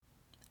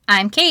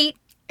I'm Kate.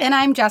 And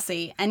I'm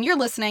Jessie, and you're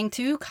listening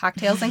to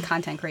Cocktails and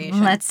Content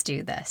Creation. Let's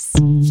do this.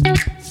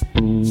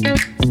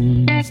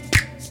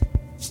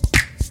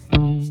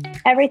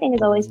 Everything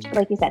is always,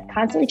 like you said,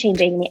 constantly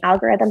changing. The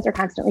algorithms are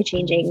constantly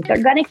changing.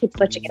 They're going to keep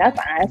switching it up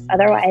on us.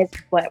 Otherwise,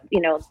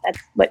 that's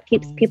what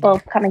keeps people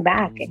coming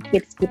back and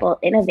keeps people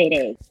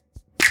innovating.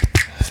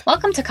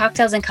 Welcome to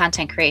Cocktails and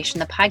Content Creation,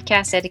 the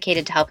podcast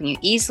dedicated to helping you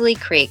easily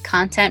create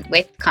content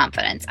with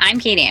confidence. I'm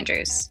Kate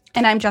Andrews.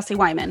 And I'm Jessie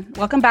Wyman.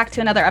 Welcome back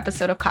to another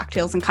episode of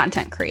Cocktails and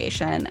Content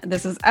Creation.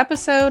 This is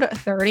episode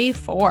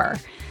 34.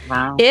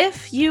 Wow.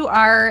 If you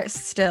are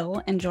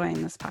still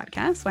enjoying this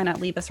podcast, why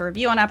not leave us a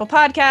review on Apple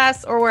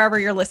Podcasts or wherever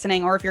you're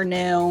listening? Or if you're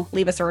new,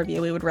 leave us a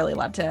review. We would really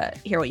love to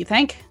hear what you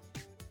think.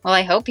 Well,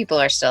 I hope people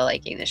are still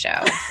liking the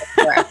show.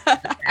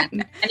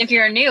 And if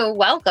you're new,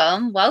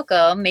 welcome.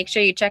 Make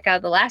sure you check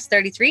out the last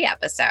 33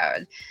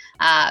 episode.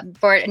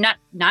 For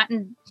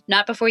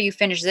not before you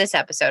finish this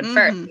episode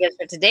first, because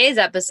for today's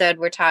episode,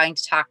 we're trying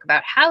to talk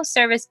about how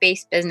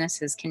service-based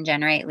businesses can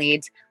generate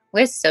leads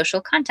with social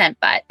content.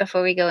 But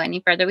before we go any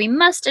further, we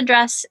must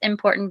address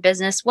important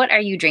business. What are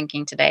you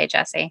drinking today,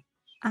 Jessie?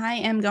 I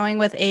am going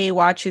with a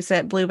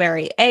Wachusett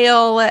Blueberry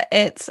Ale.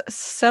 It's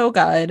so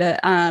good,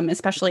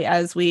 especially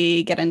as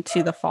we get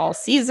into the fall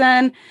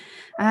season.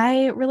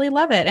 I really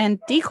love it. And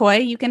Decoy,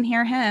 you can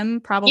hear him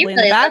probably in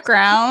the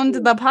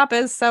background. The pup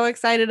is so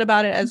excited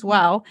about it as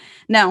well.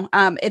 No,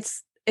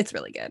 it's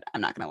really good. I'm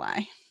not going to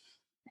lie.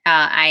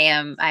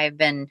 I've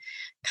been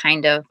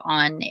kind of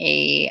on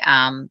a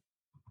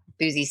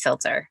boozy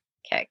seltzer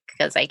kick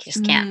because I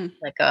just can't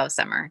let go of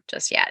summer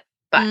just yet.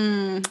 But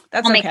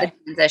that's I'll make the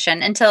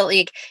transition until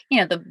the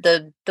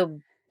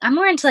I'm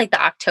more into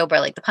the October,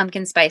 the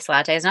pumpkin spice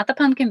lattes, not the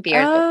pumpkin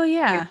beer. Oh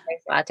yeah,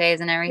 spice lattes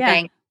and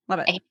everything. Yeah, love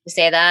it. I hate to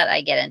say that. I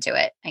get into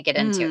it.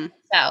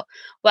 So,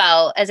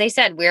 well, as I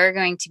said, we're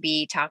going to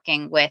be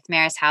talking with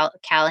Maris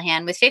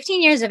Callahan. With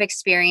 15 years of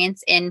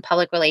experience in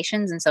public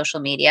relations and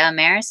social media,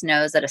 Maris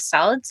knows that a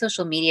solid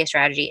social media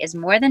strategy is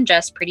more than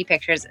just pretty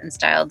pictures and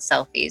styled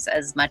selfies,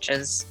 as much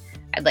as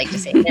I'd like to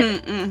say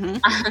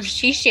that.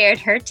 She shared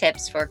her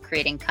tips for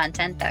creating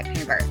content that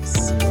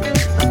converts.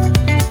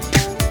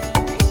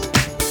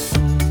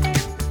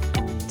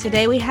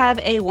 Today we have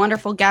a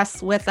wonderful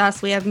guest with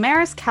us. We have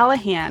Maris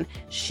Callahan.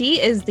 She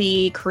is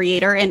the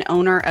creator and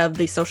owner of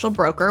The Social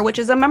Broker, which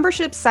is a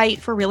membership site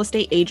for real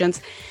estate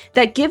agents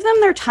that give them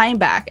their time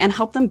back and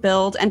help them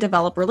build and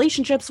develop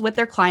relationships with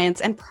their clients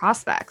and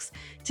prospects.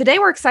 Today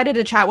we're excited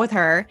to chat with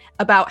her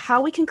about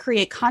how we can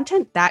create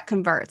content that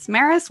converts.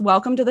 Maris,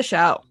 welcome to the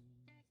show.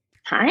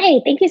 Hi,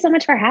 thank you so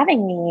much for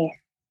having me.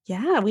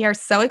 Yeah, we are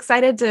so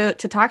excited to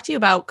talk to you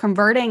about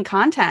converting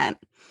content.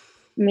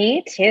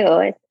 Me too.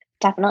 It's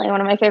definitely one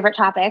of my favorite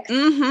topics.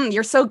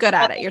 You're so good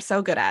at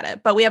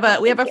it. But we have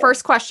a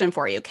first question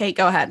for you. Kate,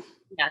 go ahead.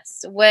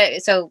 Yes.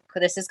 So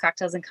this is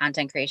Cocktails and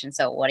Content Creation.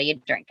 So what are you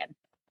drinking?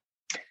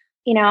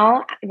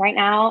 Right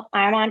now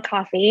I'm on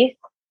coffee.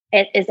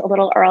 It is a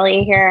little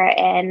early here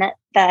in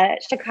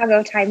the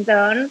Chicago time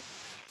zone.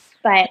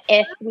 But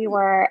if we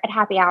were at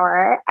happy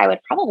hour, I would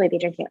probably be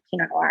drinking a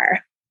Pinot Noir.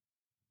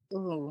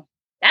 Ooh,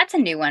 that's a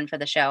new one for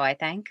the show, I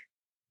think.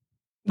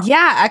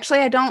 Yeah,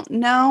 actually, I don't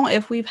know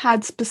if we've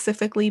had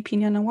specifically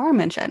Pinot Noir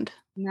mentioned.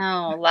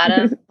 No, a lot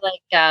of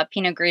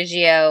Pinot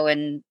Grigio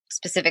and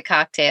specific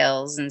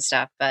cocktails and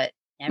stuff. But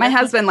my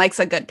husband likes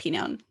a good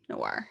Pinot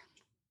Noir.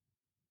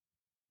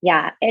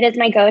 Yeah, it is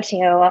my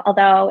go-to.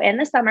 Although in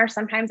the summer,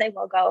 sometimes I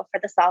will go for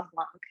the Sauv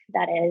Blanc.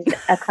 That is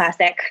a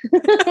classic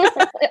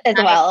as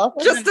well.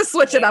 Just to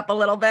switch it up a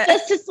little bit.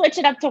 Just to switch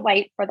it up to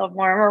white for the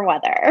warmer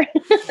weather.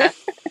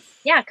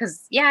 Yeah,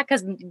 because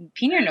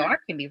Pinot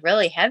Noir can be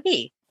really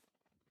heavy.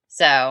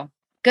 So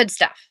good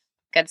stuff.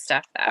 Good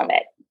stuff, though. Love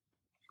it.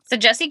 So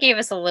Jessie gave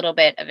us a little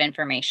bit of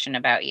information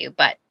about you,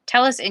 but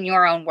tell us in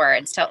your own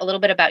words, tell a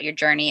little bit about your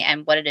journey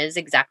and what it is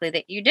exactly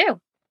that you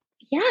do.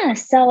 Yeah,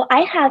 so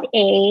I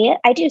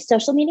do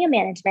social media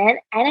management,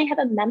 and I have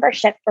a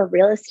membership for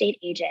real estate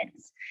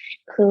agents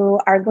who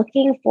are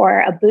looking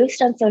for a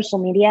boost on social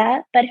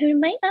media, but who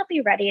might not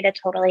be ready to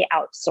totally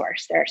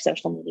outsource their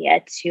social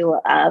media to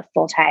a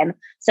full-time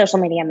social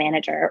media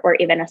manager or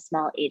even a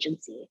small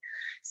agency.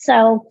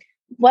 So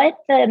what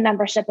the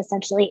membership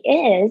essentially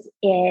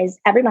is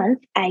every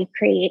month I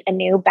create a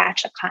new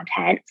batch of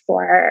content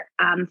for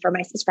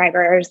my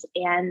subscribers,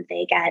 and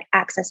they get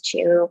access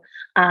to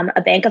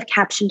a bank of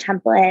caption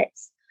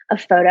templates, a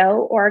photo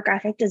or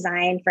graphic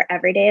design for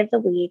every day of the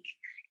week,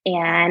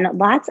 and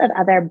lots of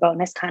other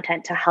bonus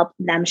content to help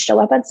them show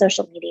up on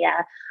social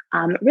media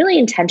really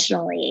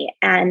intentionally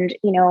and,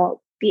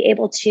 be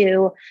able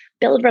to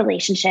build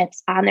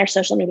relationships on their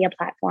social media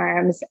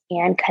platforms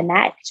and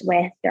connect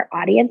with their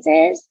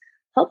audiences,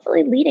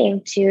 hopefully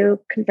leading to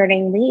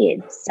converting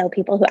leads. So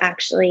people who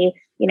actually,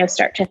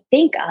 start to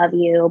think of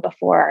you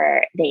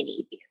before they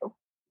need you.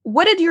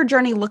 What did your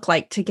journey look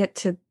like to get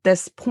to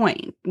this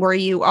point? Were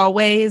you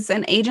always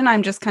an agent?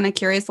 I'm just kind of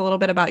curious a little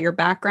bit about your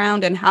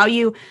background and how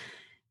you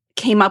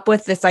came up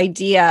with this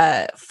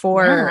idea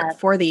for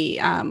the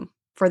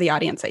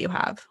audience that you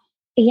have.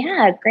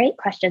 Yeah, great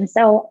question.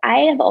 So I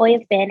have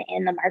always been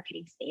in the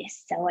marketing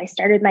space. So I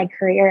started my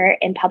career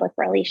in public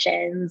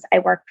relations. I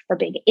worked for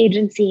big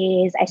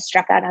agencies. I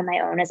struck out on my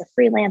own as a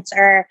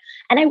freelancer,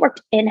 and I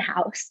worked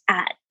in-house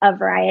at a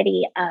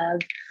variety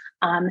of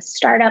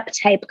startup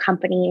type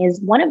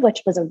companies, one of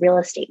which was a real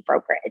estate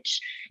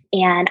brokerage.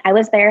 And I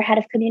was their head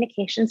of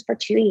communications for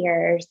 2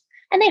 years.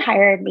 And they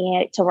hired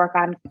me to work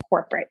on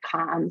corporate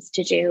comms,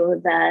 to do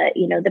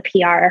the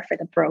PR for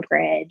the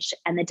brokerage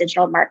and the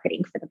digital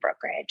marketing for the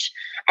brokerage.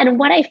 And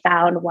what I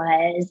found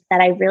was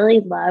that I really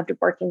loved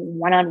working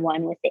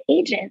one-on-one with the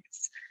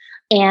agents.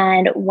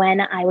 And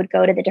when I would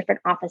go to the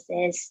different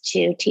offices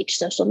to teach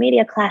social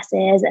media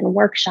classes and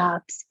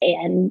workshops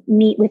and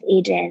meet with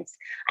agents,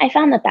 I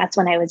found that that's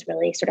when I was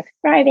really sort of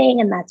thriving.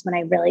 And that's when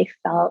I really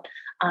felt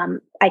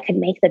I could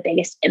make the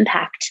biggest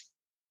impact.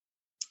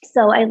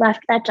 So I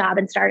left that job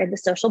and started the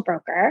Social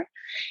Broker.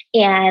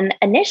 And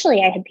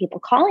initially I had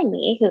people calling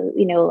me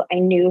who, I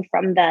knew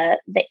from the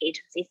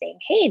agency, saying,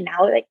 "Hey,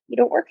 now like you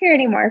don't work here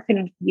anymore.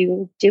 Can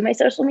you do my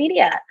social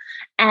media?"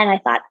 And I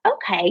thought,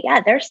 okay, yeah,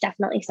 there's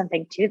definitely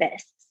something to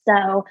this.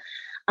 So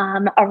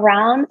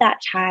around that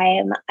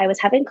time, I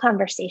was having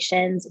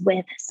conversations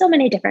with so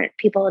many different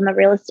people in the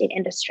real estate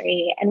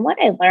industry. And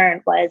what I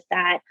learned was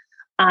that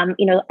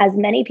as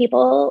many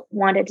people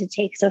wanted to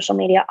take social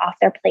media off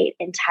their plate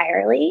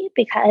entirely,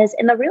 because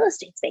in the real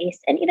estate space,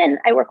 and even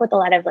I work with a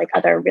lot of like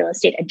other real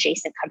estate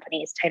adjacent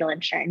companies, title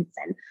insurance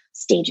and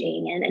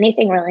staging and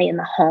anything really in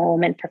the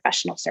home and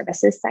professional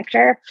services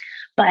sector.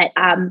 But,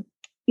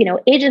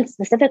 agents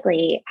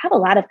specifically have a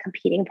lot of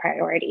competing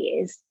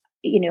priorities.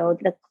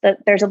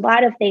 There's a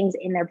lot of things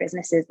in their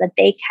businesses that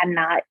they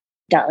cannot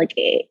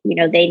delegate.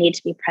 They need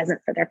to be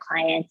present for their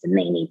clients, and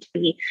they need to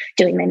be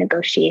doing the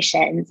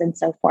negotiations and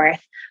so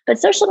forth. But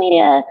social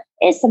media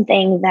is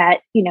something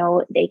that,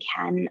 they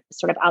can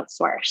sort of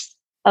outsource.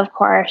 Of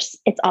course,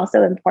 it's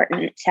also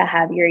important to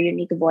have your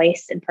unique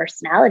voice and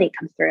personality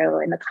come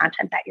through in the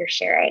content that you're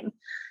sharing.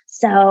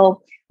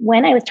 So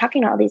when I was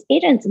talking to all these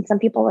agents, and some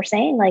people were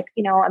saying like,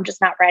 I'm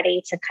just not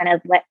ready to kind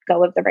of let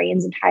go of the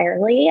reins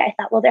entirely, I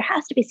thought, well, there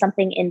has to be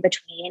something in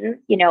between,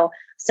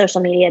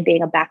 social media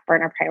being a back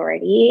burner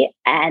priority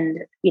and,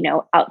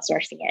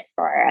 outsourcing it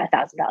for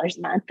 $1,000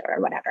 a month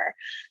or whatever.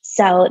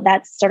 So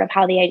that's sort of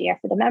how the idea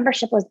for the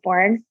membership was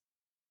born.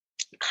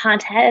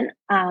 Content,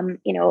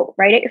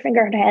 right at your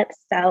fingertips.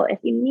 So if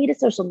you need a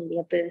social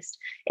media boost,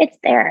 it's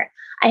there.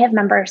 I have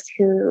members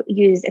who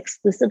use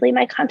exclusively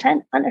my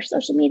content on their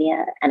social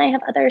media, and I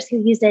have others who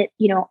use it,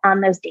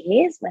 on those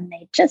days when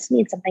they just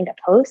need something to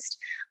post.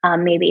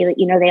 Maybe,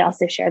 they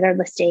also share their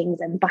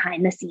listings and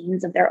behind the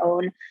scenes of their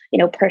own,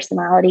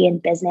 personality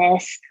and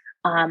business.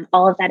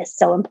 All of that is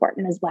so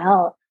important as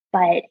well.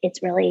 But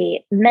it's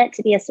really meant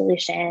to be a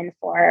solution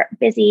for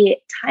busy,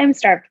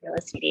 time-starved real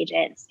estate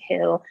agents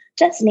who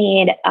just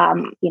need,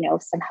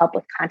 some help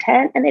with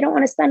content, and they don't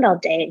want to spend all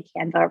day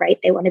in Canva, right?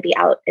 They want to be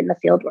out in the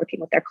field working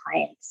with their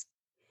clients.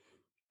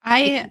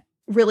 I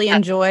really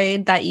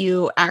enjoyed that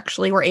you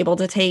actually were able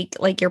to take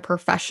like your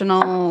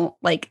professional,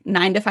 like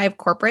 9 to 5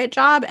 corporate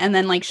job and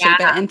then like shape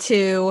it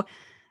into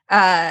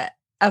a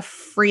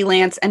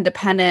freelance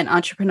independent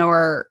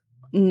entrepreneur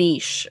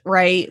niche,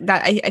 right?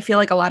 That I feel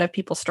like a lot of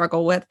people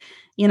struggle with,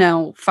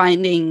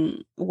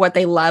 finding what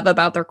they love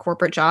about their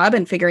corporate job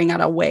and figuring out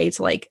a way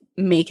to like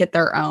make it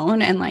their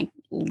own and like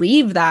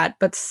leave that,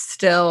 but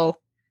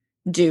still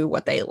do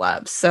what they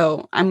love.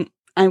 So I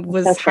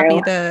was So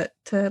happy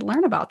to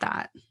learn about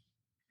that.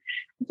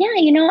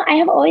 Yeah, I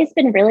have always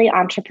been really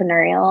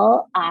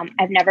entrepreneurial.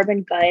 I've never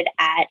been good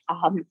at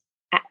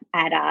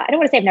I don't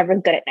want to say I've never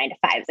been good at 9 to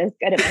 5s. I was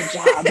good at my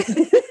job.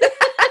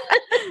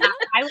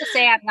 I will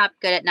say I'm not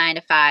good at 9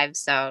 to 5,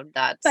 so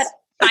that's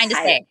fine to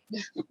say.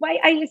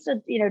 I used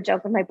to,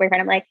 joke with my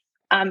boyfriend. I'm like,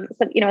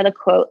 the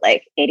quote,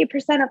 like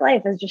 80% of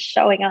life is just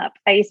showing up.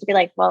 I used to be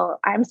like, well,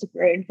 I'm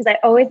screwed because I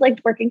always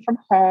liked working from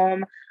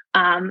home.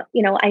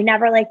 I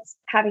never liked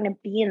having to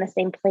be in the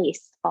same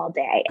place all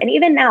day. And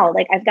even now,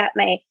 like I've got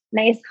my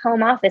nice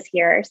home office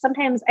here.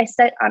 Sometimes I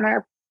sit on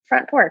our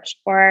front porch,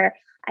 or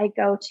I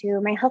go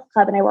to my health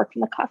club and I work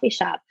from a coffee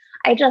shop.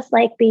 I just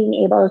like being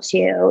able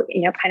to,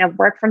 kind of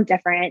work from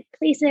different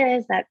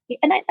places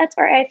that's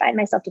where I find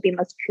myself to be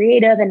most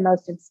creative and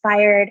most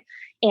inspired.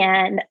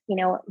 And,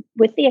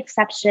 with the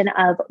exception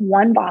of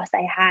one boss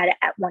I had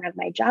at one of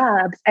my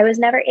jobs, I was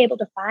never able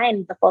to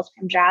find the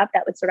full-time job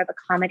that would sort of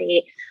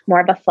accommodate more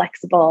of a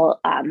flexible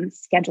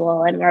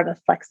schedule and more of a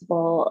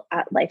flexible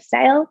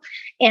lifestyle.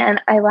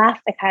 And I laugh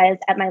because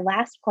at my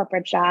last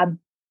corporate job,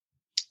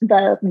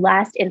 the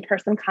last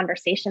in-person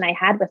conversation I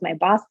had with my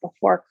boss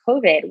before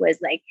COVID was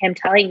like him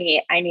telling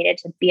me I needed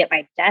to be at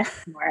my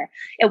desk more.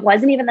 It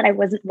wasn't even that I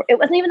was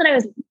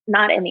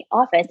not in the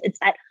office. It's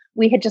that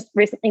we had just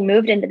recently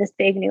moved into this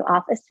big new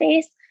office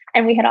space,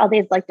 and we had all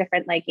these like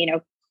different, like,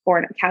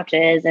 corner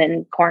couches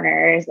and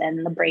corners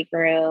and the break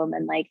room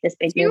and like this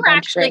big new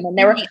lunch room. And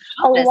there were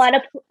a lot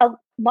of,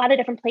 lot of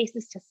different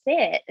places to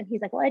sit. And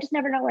he's like, well, I just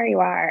never know where you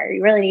are.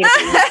 You really need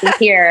to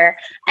be here.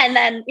 And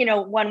then,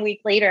 1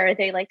 week later,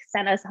 they like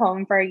sent us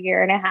home for a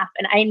year and a half.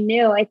 And I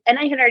knew, and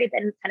I had already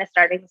been kind of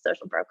starting the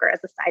social broker as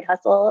a side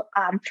hustle.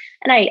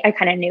 And I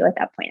kind of knew at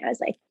that point, I was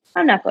like,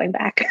 I'm not going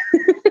back.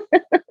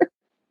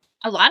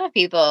 A lot of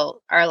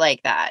people are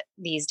like that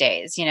these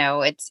days. And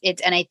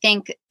I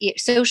think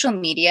social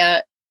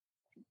media,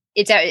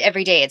 it's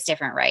every day it's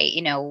different, right?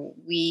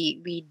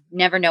 We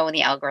never know when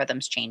the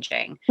algorithm's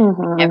changing.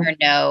 Mm-hmm. We never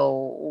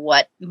know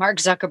what Mark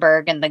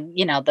Zuckerberg and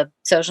the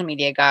social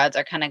media gods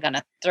are kind of going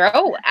to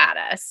throw at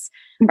us.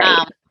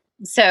 Right.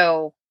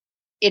 So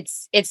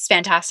it's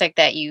fantastic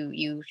that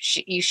you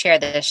share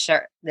this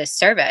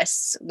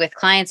service with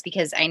clients,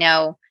 because I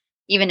know,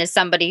 even as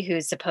somebody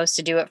who's supposed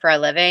to do it for a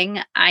living,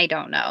 I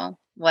don't know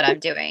what I'm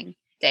doing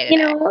day to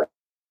day.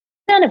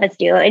 None of us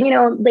do.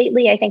 And,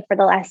 lately, I think for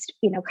the last,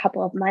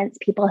 couple of months,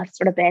 people have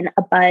sort of been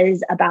a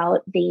buzz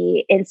about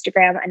the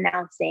Instagram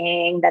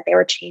announcing that they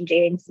were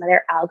changing some of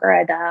their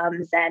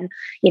algorithms and,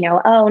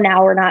 oh,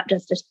 now we're not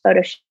just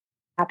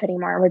Photoshop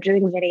anymore, we're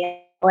doing video.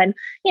 And,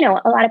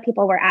 a lot of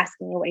people were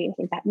asking me, what do you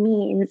think that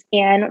means?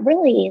 And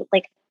really,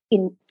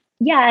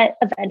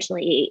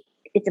 eventually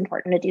it's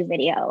important to do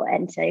video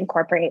and to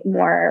incorporate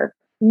more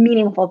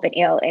meaningful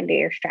video into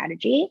your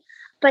strategy.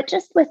 But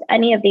just with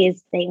any of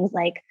these things,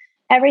 like,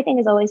 everything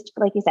is always,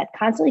 like you said,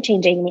 constantly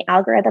changing. The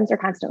algorithms are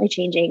constantly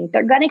changing.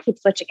 They're going to keep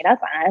switching it up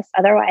on us.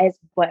 Otherwise,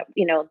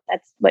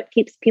 that's what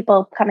keeps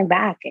people coming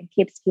back and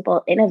keeps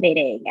people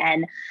innovating.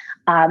 And,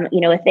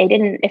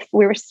 if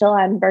we were still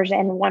on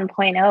version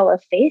 1.0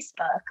 of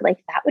Facebook,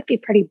 like, that would be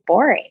pretty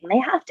boring. They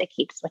have to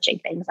keep switching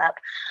things up.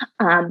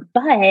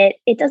 But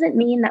it doesn't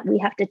mean that we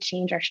have to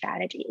change our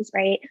strategies,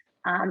 right?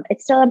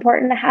 It's still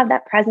important to have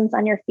that presence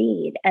on your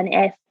feed. And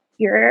if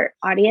your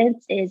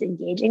audience is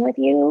engaging with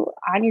you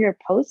on your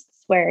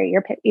posts, where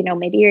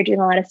maybe you're doing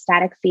a lot of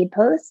static feed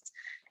posts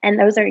and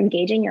those are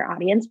engaging your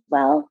audience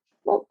well,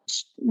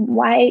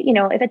 why,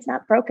 if it's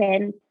not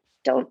broken,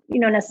 don't,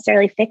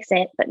 necessarily fix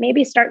it, but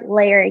maybe start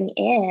layering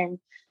in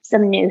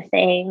some new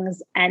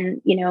things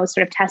and,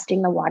 sort of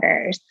testing the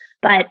waters.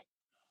 But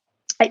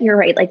you're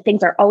right, like,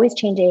 things are always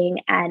changing.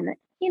 And,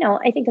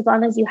 I think as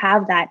long as you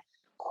have that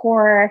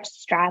core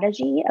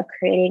strategy of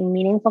creating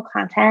meaningful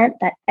content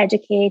that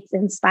educates,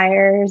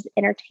 inspires,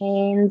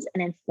 entertains,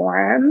 and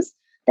informs,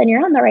 then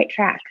you're on the right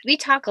track. We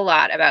talk a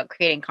lot about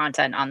creating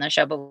content on the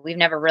show, but we've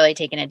never really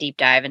taken a deep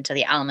dive into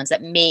the elements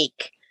that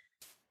make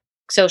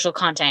social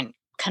content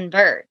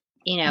convert,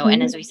 Mm-hmm.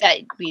 And as we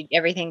said,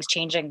 everything's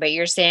changing, but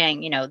you're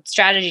saying,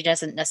 strategy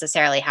doesn't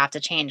necessarily have to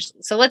change.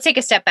 So let's take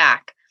a step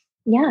back.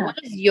 Yeah.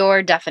 What is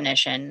your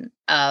definition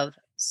of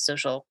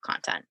social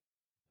content?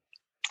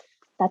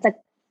 That's a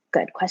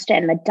good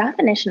question. The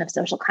definition of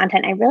social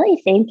content, I really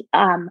think,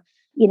 a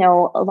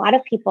lot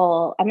of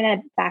people, I'm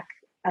going to back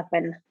up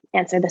and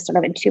answer this sort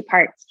of in two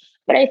parts.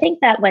 But I think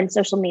that when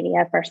social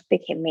media first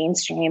became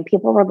mainstream,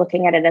 people were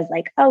looking at it as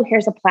like, oh,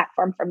 here's a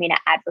platform for me to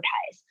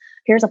advertise.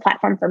 Here's a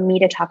platform for me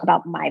to talk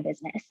about my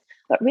business.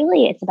 But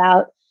really, it's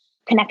about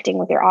connecting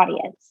with your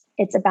audience.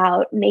 It's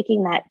about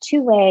making that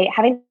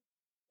having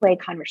two-way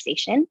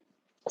conversation.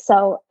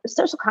 So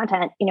social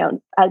content,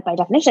 by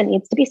definition,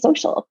 needs to be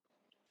social.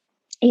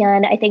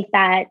 And I think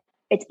that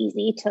it's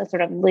easy to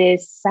sort of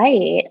lose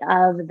sight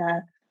of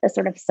the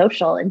sort of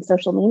social in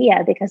social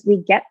media because we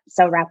get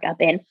so wrapped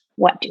up in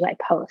what do I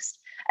post,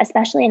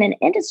 especially in an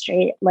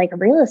industry like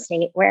real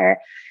estate where,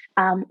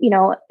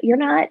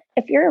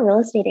 if you're a real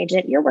estate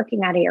agent, you're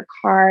working out of your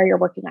car, you're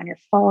working on your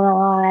phone a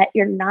lot.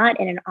 You're not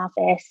in an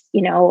office,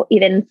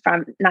 even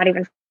part of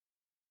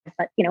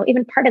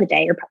the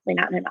day, you're probably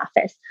not in an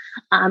office.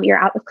 You're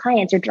out with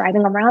clients, you're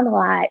driving around a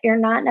lot. You're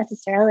not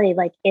necessarily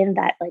like in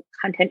that like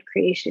content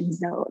creation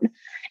zone.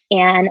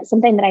 And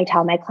something that I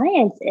tell my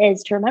clients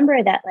is to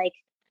remember that like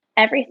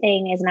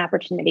everything is an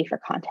opportunity for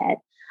content.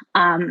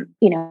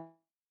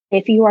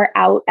 If you are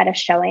out at a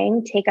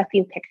showing, take a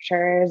few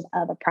pictures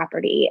of a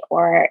property,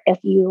 or if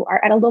you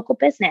are at a local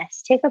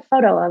business, take a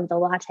photo of the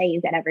latte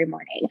you get every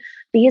morning.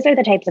 These are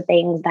the types of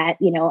things that,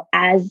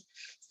 as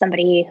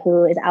somebody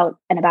who is out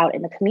and about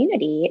in the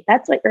community,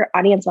 that's what your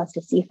audience wants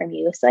to see from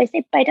you. So I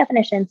say by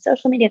definition,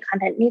 social media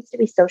content needs to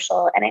be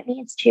social and it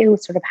needs to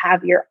sort of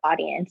have your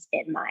audience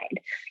in mind.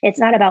 It's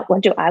not about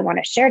what do I want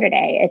to share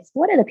today? It's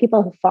what are the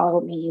people who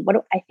follow me? What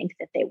do I think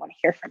that they want to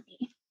hear from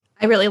me?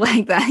 I really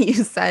like that you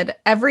said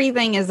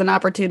everything is an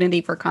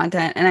opportunity for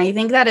content. And I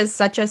think that is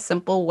such a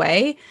simple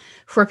way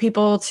for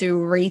people to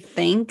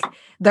rethink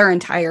their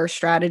entire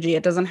strategy.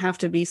 It doesn't have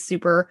to be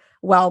super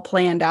well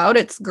planned out.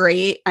 It's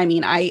great. I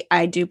mean,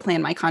 I do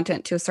plan my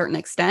content to a certain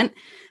extent,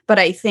 but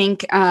I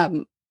think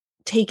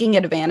taking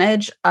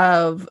advantage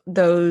of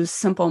those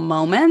simple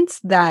moments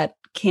that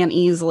can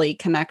easily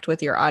connect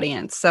with your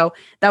audience. So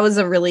that was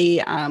a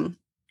really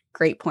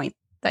great point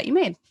that you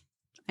made.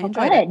 I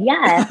enjoyed it.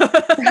 Yeah.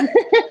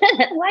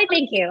 Why?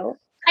 Thank you.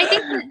 I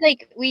think that,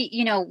 like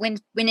when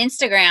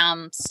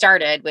Instagram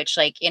started, which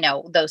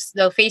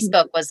though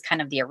Facebook was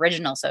kind of the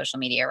original social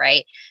media,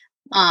 right?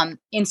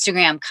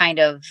 Instagram kind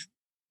of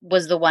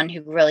was the one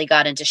who really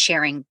got into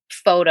sharing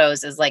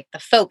photos as like the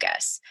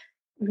focus.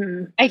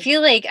 I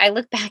feel like I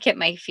look back at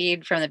my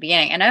feed from the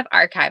beginning and I've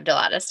archived a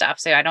lot of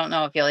stuff, so I don't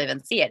know if you'll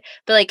even see it.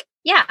 But like,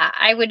 yeah,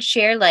 I would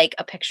share like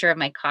a picture of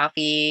my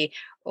coffee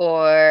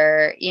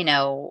or,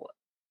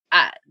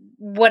 uh,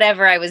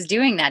 whatever I was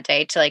doing that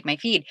day to like my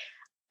feed.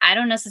 I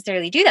don't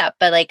necessarily do that,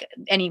 but like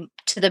any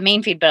to the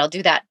main feed, but I'll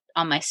do that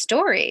on my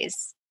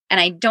stories.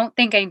 And I don't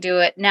think I do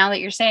it now that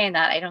you're saying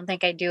that. I don't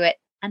think I do it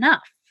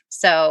enough.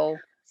 So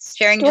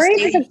sharing just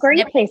Stories is a great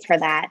snippets. place for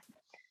that.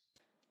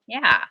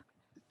 Yeah.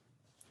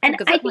 And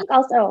I think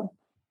also,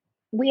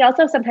 we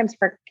also sometimes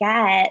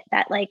forget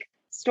that like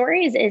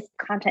stories is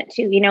content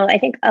too. I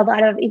think a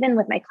lot of, even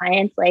with my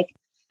clients, like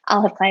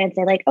I'll have clients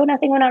say like, oh,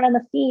 nothing went out on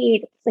the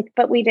feed. It's like,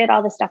 but we did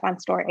all this stuff on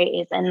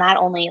stories and that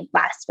only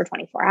lasts for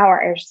 24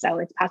 hours. So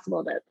it's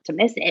possible to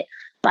miss it.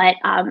 But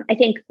I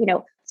think,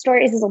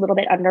 stories is a little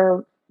bit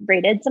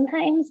underrated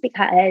sometimes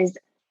because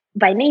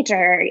by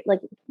nature,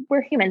 like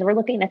we're humans, we're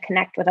looking to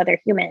connect with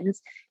other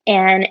humans.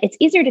 And it's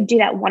easier to do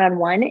that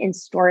one-on-one in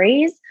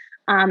stories.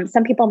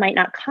 Some people might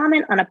not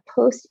comment on a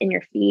post in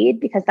your feed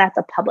because that's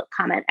a public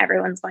comment.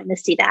 Everyone's going to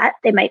see that.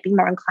 They might be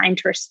more inclined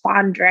to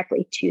respond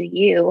directly to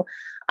you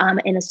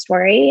in a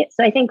story.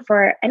 So I think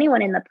for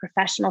anyone in the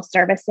professional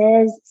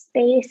services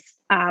space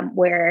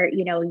where,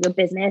 your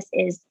business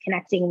is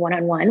connecting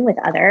one-on-one with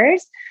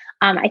others,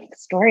 I think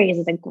stories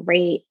is a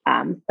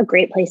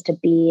great place to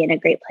be and a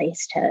great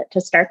place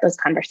to start those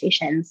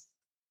conversations.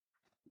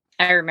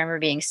 I remember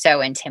being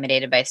so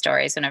intimidated by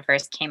stories when it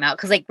first came out.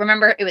 Cause like,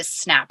 remember it was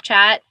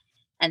Snapchat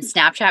and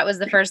Snapchat was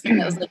the first thing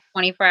that was like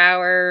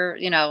 24-hour,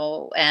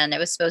 and it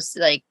was supposed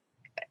to like,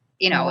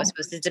 it was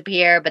supposed to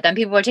disappear, but then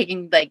people were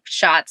taking like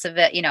shots of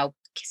it,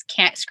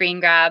 can't screen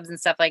grabs and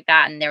stuff like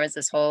that. And there was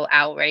this whole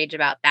outrage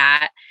about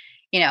that.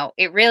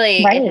 It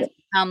really it has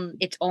become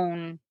its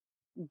own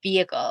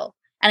vehicle.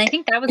 And I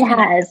think that was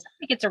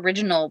like its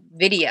original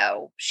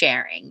video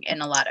sharing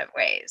in a lot of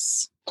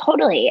ways.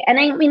 Totally. And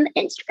I mean,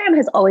 Instagram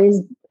has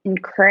always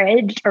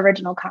encouraged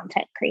original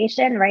content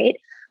creation, right?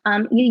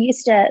 You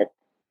used to,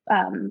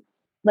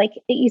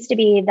 it used to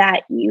be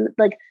that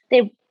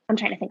I'm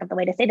trying to think of the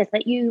way to say this,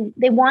 but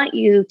they want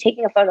you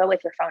taking a photo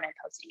with your phone and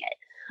posting it.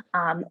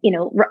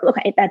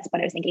 Okay, that's what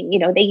I was thinking.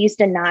 They used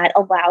to not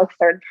allow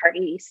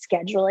third-party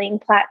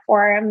scheduling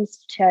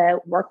platforms to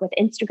work with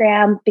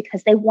Instagram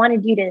because they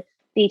wanted you to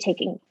be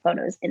taking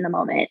photos in the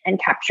moment and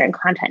capturing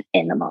content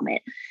in the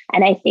moment.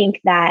 And I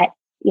think that,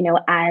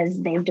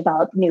 as they've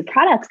developed new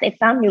products, they've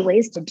found new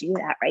ways to do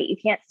that, right? You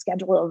can't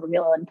schedule a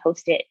reel and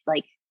post it.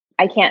 Like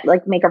I can't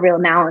like make a reel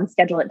now and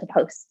schedule it to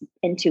post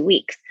in 2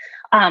 weeks.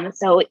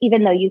 So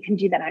even though you can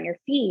do that on your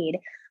feed,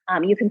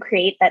 you can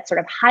create that sort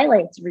of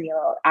highlights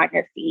reel on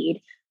your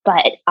feed.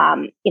 But,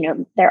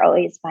 they're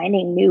always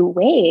finding new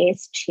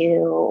ways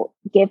to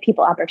give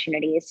people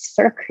opportunities to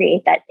sort of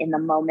create that in the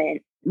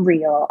moment,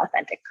 real,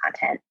 authentic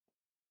content.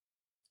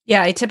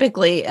 Yeah, I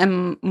typically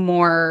am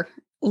more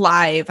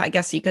live, I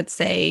guess you could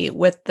say,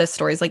 with the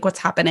stories, like what's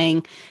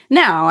happening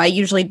now. I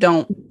usually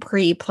don't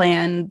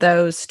pre-plan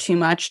those too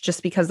much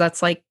just because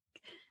that's like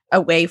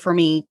a way for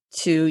me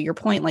to, your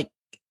point, like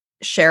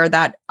share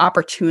that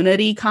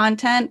opportunity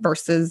content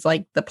versus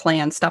like the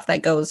planned stuff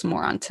that goes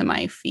more onto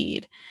my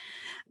feed.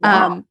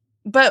 Yeah.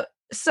 But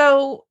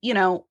so,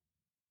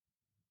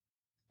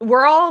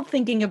 we're all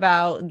thinking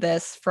about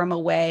this from a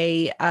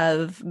way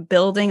of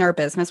building our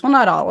business. Well,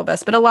 not all of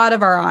us, but a lot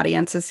of our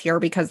audience is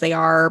here because they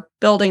are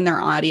building their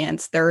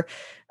audience. They're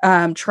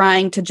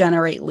trying to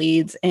generate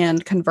leads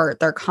and convert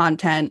their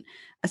content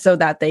so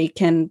that they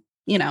can,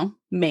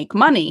 make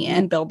money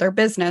and build their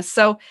business.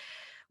 So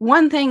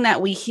one thing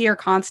that we hear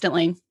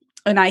constantly,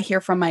 and I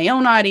hear from my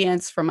own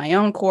audience, from my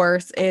own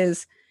course,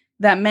 is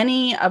that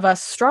many of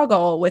us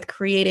struggle with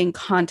creating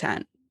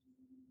content.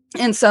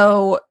 And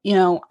so,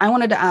 I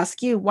wanted to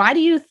ask you, why do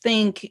you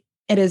think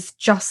it is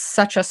just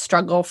such a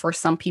struggle for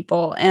some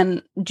people?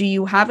 And do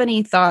you have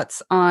any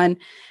thoughts on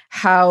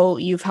how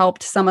you've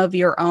helped some of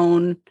your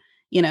own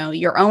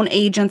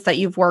agents that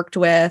you've worked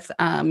with,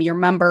 your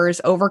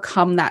members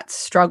overcome that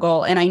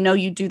struggle? And I know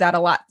you do that a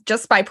lot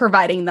just by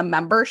providing the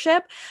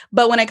membership,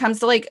 but when it comes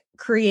to like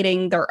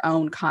creating their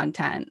own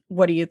content,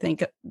 what do you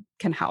think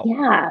can help?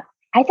 Yeah,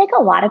 I think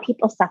a lot of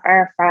people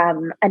suffer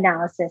from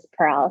analysis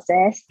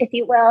paralysis, if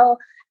you will,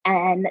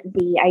 and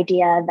the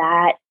idea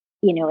that,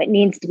 it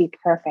needs to be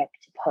perfect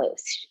to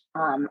post.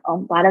 A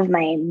lot of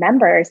my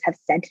members have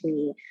said to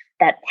me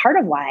that part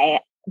of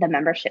why the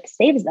membership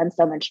saves them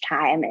so much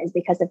time is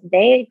because if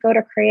they go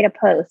to create a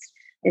post,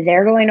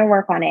 they're going to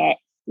work on it,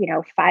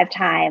 5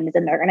 times,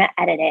 and they're going to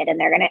edit it and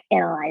they're going to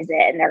analyze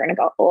it and they're going to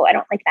go, oh, I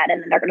don't like that.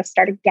 And then they're going to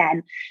start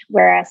again.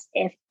 Whereas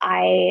if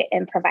I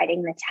am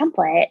providing the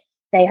template,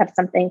 they have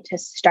something to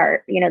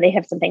start, they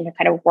have something to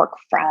kind of work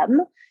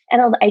from.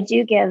 And I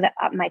do give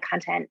my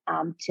content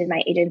to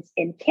my agents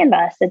in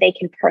Canva so they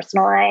can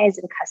personalize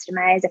and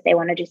customize if they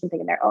want to do something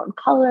in their own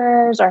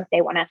colors or if they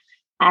want to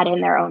add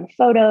in their own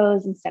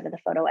photos instead of the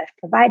photo I've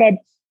provided.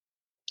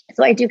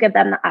 So I do give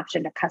them the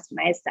option to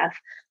customize stuff.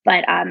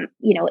 But,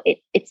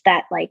 it's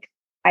that like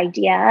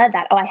idea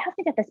that, oh, I have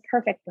to get this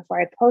perfect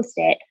before I post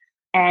it.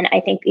 And I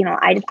think,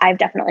 I've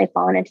definitely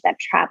fallen into that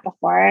trap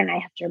before. And I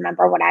have to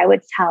remember what I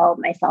would tell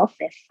myself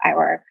if I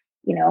were,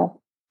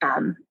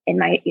 in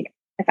my,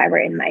 if I were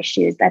in my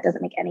shoes. That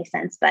doesn't make any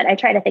sense. But I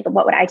try to think of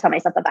what would I tell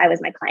myself if I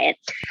was my client.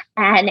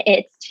 And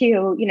it's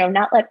to,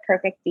 not let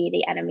perfect be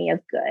the enemy of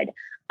good.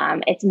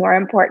 It's more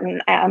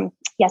important.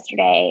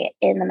 Yesterday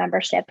in the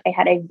membership, I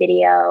had a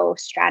video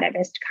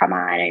strategist come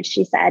on, and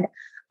she said,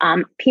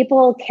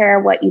 people care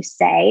what you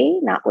say,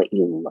 not what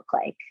you look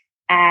like.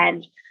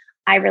 And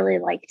I really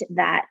liked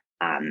that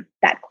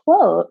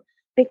quote.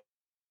 Because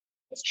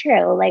it's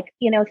true. Like,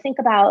 think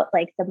about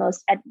like the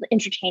most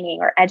entertaining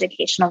or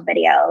educational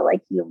video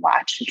like you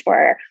watched,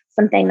 or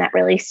something that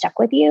really stuck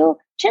with you.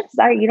 Chances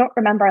are you don't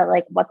remember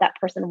like what that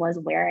person was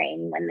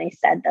wearing when they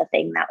said the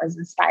thing that was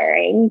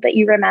inspiring, but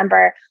you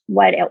remember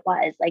what it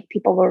was. Like,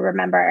 people will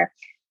remember,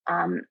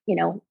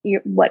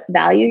 what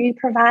value you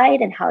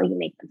provide and how you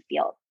make them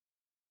feel.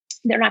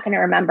 They're not going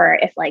to remember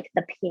if like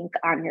the pink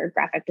on your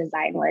graphic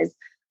design was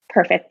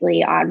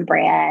perfectly on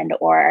brand,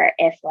 or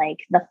if like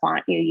the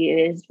font you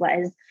used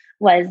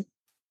was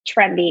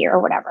trendy or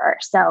whatever.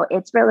 So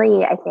it's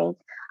really, I think,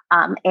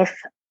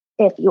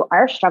 if you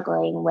are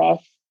struggling with,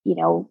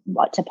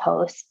 what to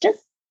post, just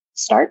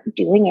start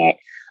doing it.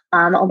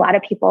 A lot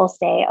of people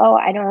say, oh,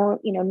 I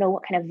don't, know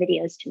what kind of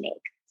videos to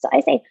make. So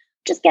I say,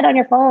 just get on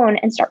your phone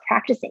and start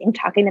practicing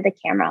talking to the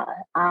camera.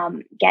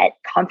 Get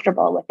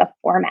comfortable with the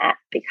format,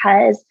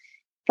 because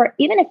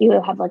even if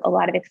you have like a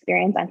lot of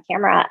experience on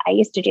camera, I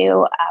used to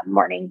do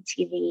morning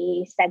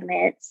TV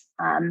segments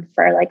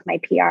for like my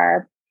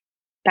PR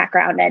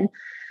background,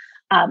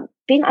 and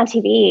being on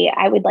TV,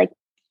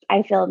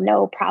 I feel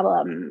no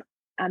problem.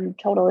 I'm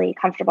totally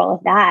comfortable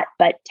with that.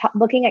 But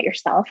looking at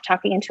yourself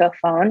talking into a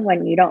phone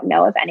when you don't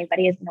know if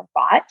anybody is going to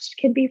watch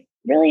can be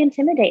really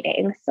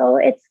intimidating. So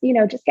it's,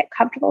 just get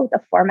comfortable with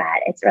the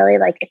format. It's really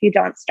like, if you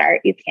don't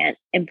start, you can't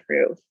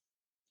improve.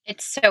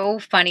 It's so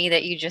funny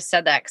that you just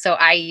said that. So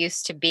I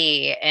used to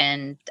be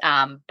in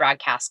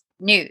broadcast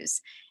news,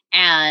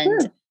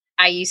 and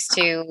I used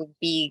to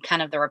be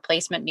kind of the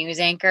replacement news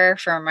anchor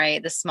for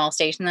the small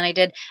station that I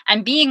did.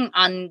 And being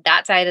on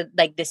that side of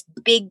like this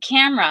big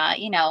camera,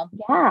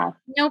 Yeah.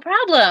 no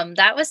problem.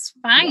 That was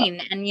fine.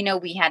 Yep.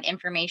 And, we had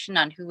information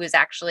on who was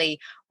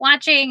actually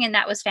watching, and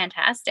that was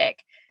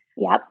fantastic.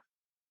 Yep.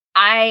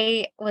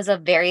 I was a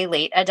very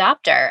late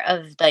adopter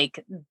of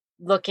like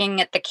looking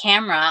at the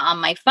camera on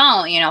my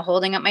phone,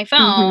 holding up my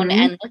phone Mm-hmm.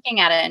 and looking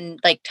at it and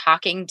like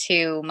talking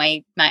to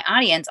my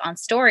audience on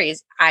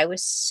stories. I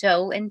was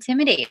so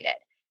intimidated.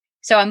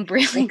 So I'm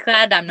really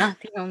glad I'm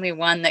not the only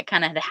one that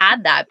kind of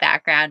had that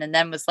background, and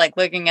then was like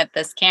looking at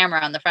this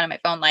camera on the front of my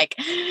phone like,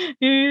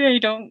 I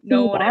don't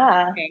know what I'm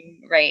Yeah.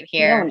 doing right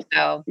here. No,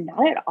 So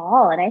not at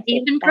all. And I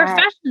think even that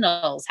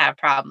professionals have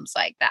problems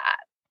like that.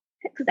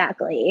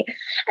 exactly.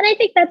 And I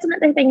think that's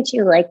another thing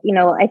too. Like,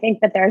 I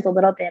think that there's a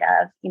little bit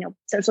of,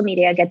 social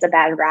media gets a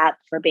bad rap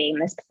for being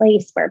this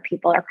place where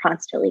people are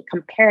constantly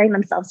comparing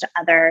themselves to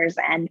others.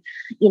 And,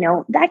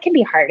 that can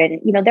be hard.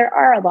 And, there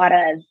are a lot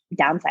of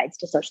downsides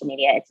to social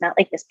media. It's not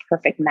like this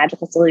perfect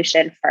magical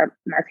solution for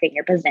marketing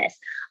your business.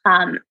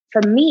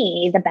 For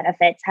me, the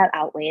benefits have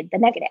outweighed the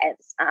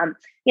negatives.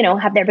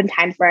 Have there been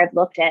times where I've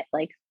looked at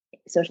like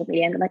social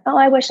media and been like, oh,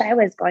 I wish I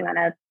was going on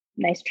a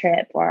nice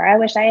trip, or I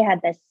wish I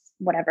had this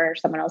whatever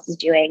someone else is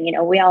doing.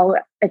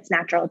 It's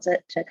natural to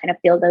kind of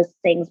feel those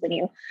things when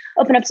you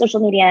open up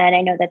social media. And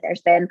I know that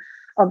there's been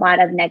a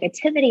lot of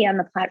negativity on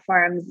the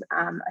platforms,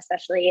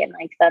 especially in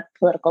like the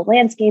political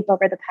landscape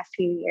over the past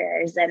few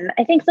years. And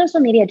I think social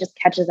media just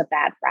catches a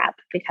bad rap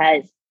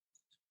because,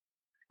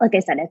 like I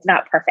said, it's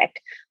not perfect,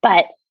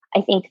 but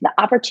I think the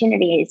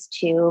opportunities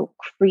to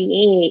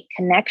create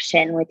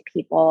connection with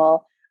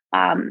people,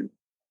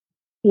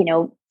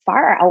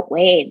 far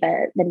outweigh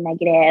the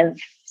negative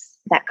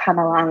that come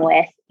along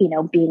with,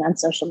 being on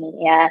social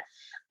media.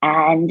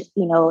 And,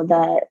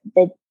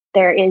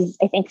 there is,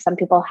 I think some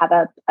people have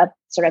a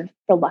sort of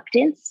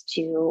reluctance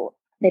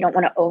they don't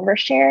want to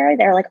overshare.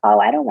 They're like, oh,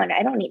 I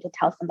don't need to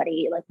tell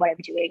somebody like what I'm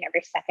doing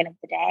every second of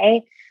the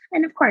day.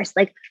 And of course,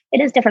 like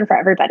it is different for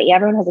everybody.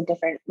 Everyone has a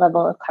different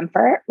level of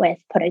comfort with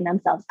putting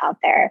themselves out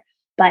there.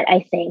 But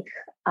I think,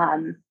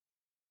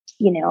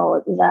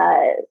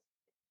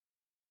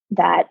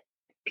 that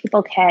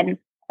people can,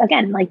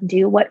 again, like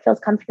do what feels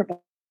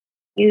comfortable.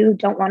 You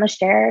don't want to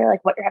share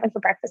like what you're having for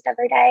breakfast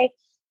every day,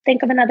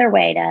 think of another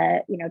way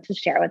to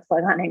share what's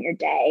going on in your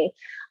day.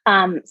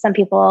 Some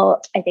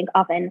people, I think,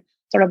 often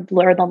sort of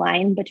blur the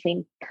line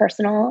between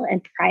personal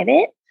and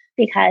private,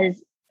 because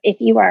if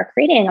you are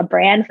creating a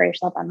brand for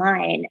yourself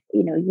online,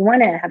 you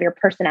want to have your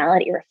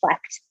personality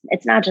reflect.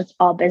 It's not just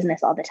all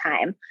business all the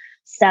time.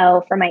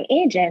 So for my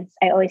agents,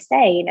 I always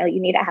say, you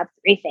need to have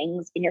three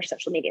things in your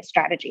social media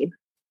strategy.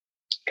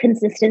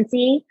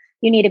 Consistency.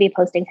 You need to be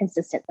posting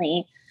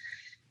consistently.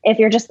 If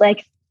you're just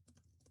like,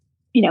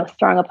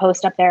 throwing a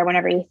post up there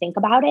whenever you think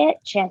about it,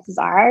 chances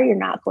are you're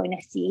not going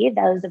to see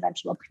those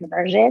eventual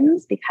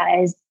conversions,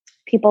 because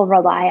people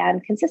rely on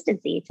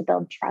consistency to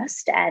build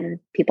trust, and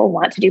people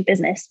want to do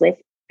business with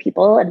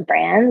people and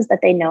brands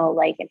that they know,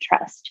 like, and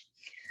trust.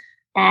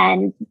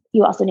 And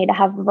you also need to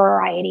have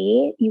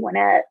variety. You want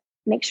to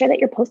make sure that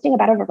you're posting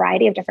about a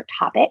variety of different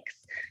topics.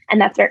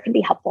 And that's where it can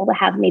be helpful to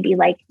have maybe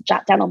like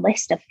jot down a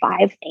list of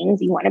 5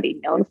 things you want to be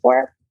known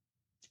for.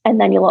 And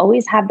then you'll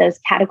always have those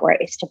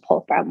categories to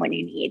pull from when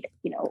you need,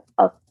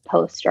 a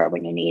post or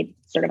when you need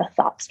sort of a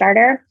thought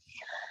starter.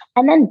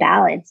 And then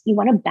balance. You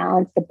want to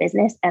balance the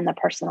business and the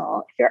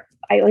personal.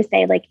 I always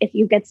say, like, if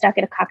you get stuck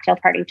at a cocktail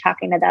party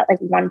talking to that like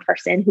one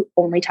person who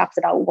only talks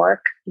about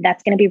work,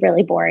 that's going to be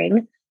really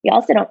boring. You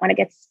also don't want to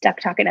get stuck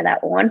talking to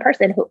that one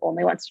person who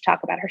only wants to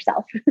talk about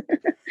herself.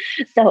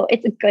 So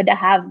it's good to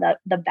have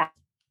the balance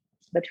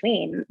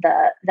between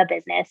the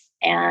business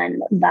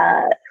and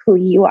the who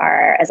you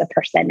are as a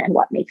person and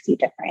what makes you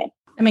different.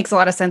 It makes a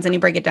lot of sense, and you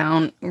break it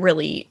down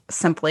really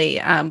simply.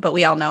 But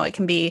we all know it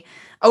can be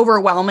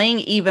overwhelming,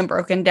 even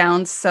broken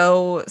down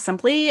so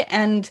simply.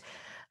 And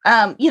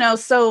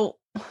so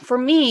for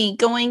me,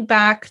 going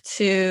back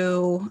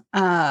to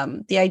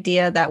the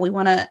idea that we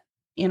want to,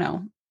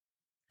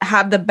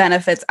 have the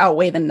benefits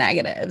outweigh the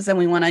negatives, and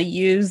we want to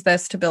use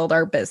this to build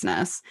our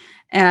business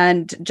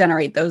and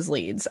generate those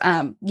leads.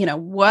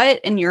 What,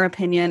 in your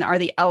opinion, are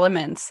the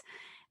elements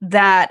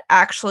that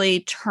actually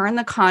turn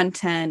the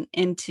content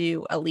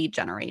into a lead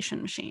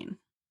generation machine?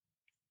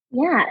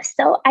 Yeah.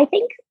 So I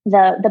think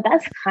the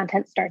best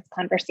content starts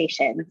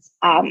conversations.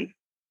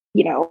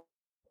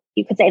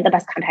 You could say the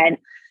best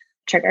content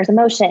triggers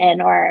emotion,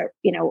 or,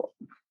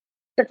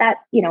 but that,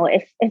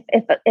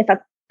 if a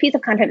piece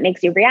of content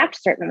makes you react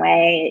a certain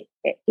way,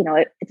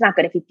 it's not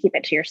good if you keep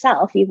it to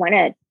yourself. You want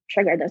to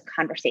trigger those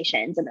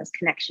conversations and those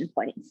connection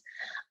points.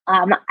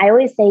 I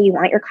always say you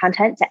want your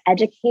content to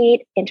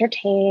educate,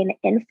 entertain,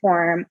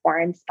 inform, or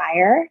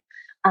inspire.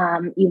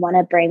 You want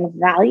to bring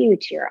value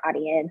to your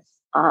audience.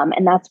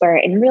 And that's where,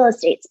 in real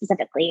estate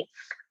specifically,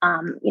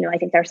 I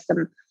think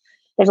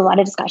there's a lot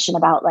of discussion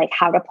about like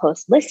how to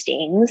post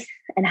listings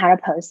and how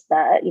to post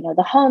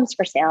the homes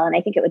for sale. And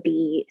I think it would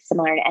be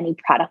similar to any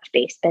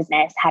product-based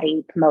business. How do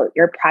you promote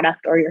your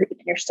product or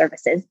your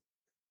services?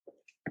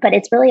 But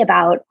it's really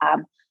about,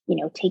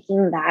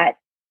 taking that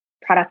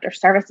product or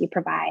service you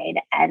provide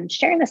and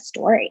sharing a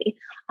story.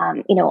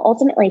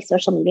 Ultimately,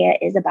 social media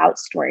is about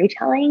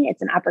storytelling.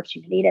 It's an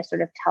opportunity to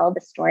sort of tell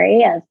the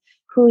story of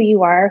who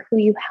you are, who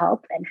you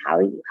help, and how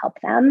you help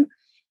them.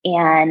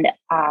 And,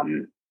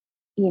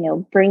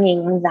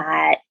 bringing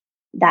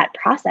that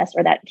process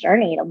or that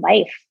journey to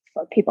life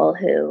for people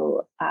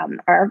who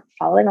are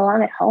following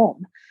along at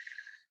home.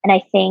 And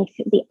I think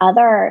the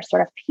other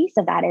sort of piece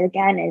of that is,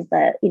 again, is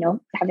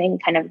having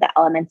kind of the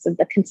elements of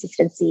the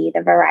consistency,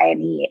 the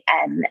variety,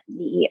 and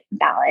the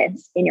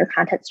balance in your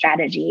content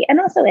strategy, and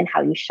also in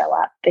how you show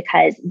up,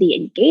 because the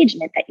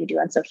engagement that you do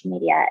on social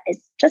media is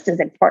just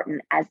as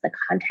important as the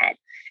content.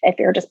 If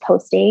you're just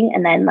posting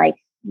and then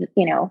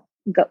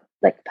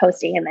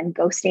posting and then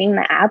ghosting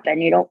the app,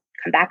 and you don't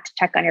come back to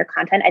check on your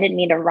content. I didn't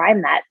mean to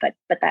rhyme that, but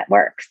that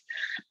works.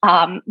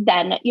 Then,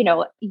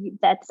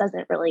 that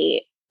doesn't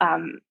really,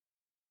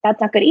 that's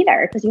not good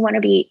either, because you want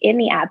to be in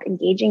the app,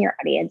 engaging your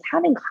audience,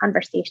 having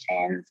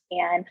conversations,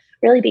 and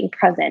really being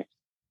present.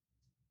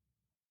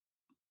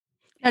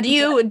 Now, do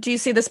you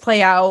see this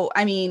play out?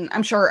 I mean,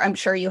 I'm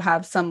sure you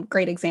have some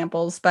great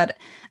examples, but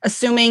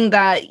assuming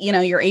that,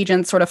 your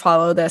agents sort of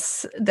follow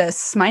this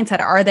mindset,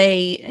 are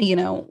they,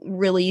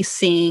 really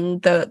seeing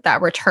that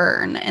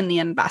return in the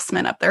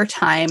investment of their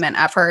time and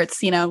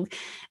efforts,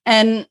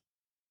 and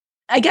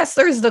I guess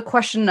there's the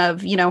question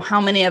of,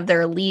 how many of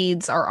their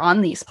leads are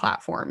on these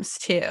platforms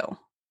too?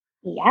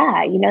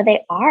 Yeah,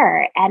 they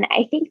are. And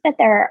I think that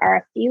there are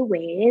a few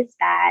ways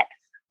that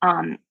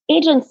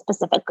agents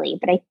specifically,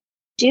 but I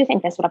do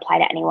think this would apply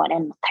to anyone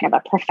in kind of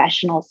a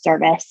professional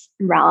service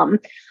realm.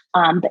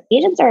 But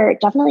agents are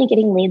definitely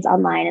getting leads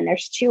online, and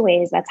there's 2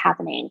 ways that's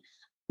happening.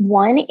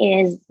 One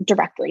is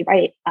directly,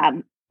 right?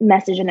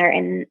 Message in their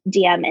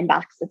DM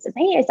inbox that says,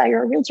 "Hey, I saw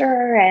you're a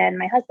realtor, and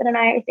my husband and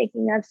I are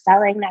thinking of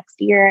selling next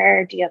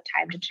year. Do you have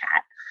time to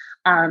chat?"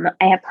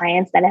 I have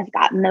clients that have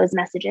gotten those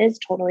messages,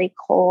 totally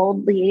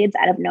cold leads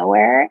out of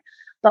nowhere.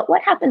 But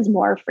what happens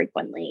more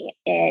frequently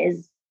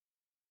is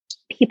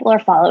people are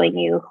following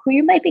you who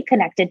you might be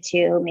connected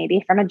to,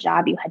 maybe from a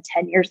job you had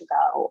 10 years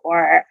ago,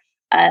 or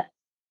a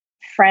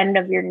friend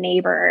of your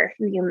neighbor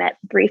who you met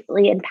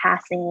briefly in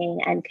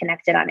passing and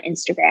connected on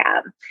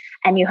Instagram.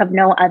 And you have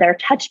no other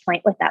touch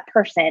point with that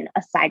person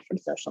aside from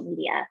social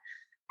media.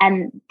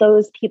 And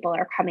those people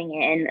are coming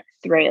in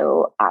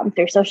through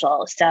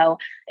social. So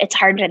it's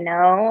hard to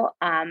know,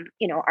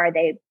 are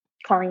they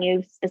calling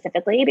you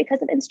specifically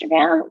because of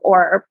Instagram,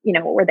 or,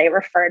 were they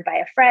referred by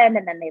a friend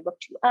and then they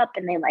looked you up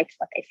and they liked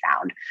what they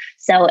found?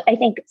 So I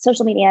think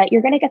social media,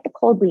 you're going to get the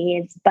cold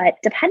leads, but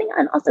depending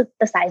on also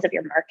the size of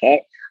your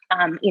market,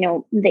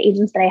 the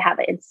agents that I have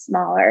in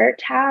smaller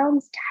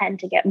towns tend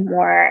to get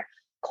more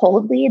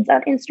cold leads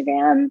on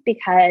Instagram,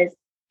 because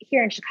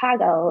here in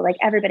Chicago, like,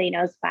 everybody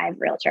knows 5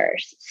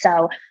 realtors.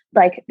 So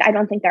I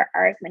don't think there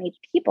are as many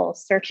people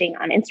searching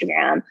on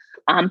Instagram.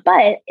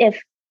 But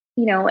if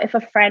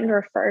a friend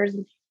refers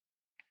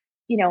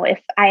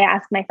if I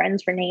ask my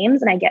friends for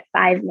names and I get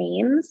 5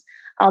 names,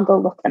 I'll go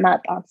look them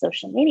up on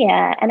social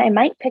media, and I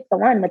might pick the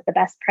one with the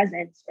best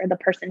presence, or the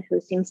person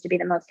who seems to be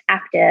the most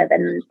active,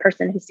 and the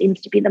person who seems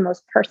to be the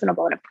most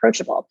personable and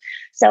approachable.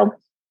 So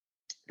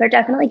they're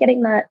definitely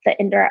getting the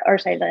indirect, or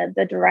sorry,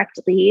 the direct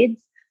leads,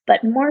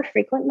 but more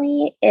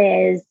frequently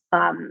is,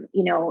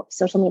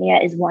 social media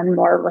is one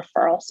more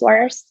referral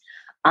source.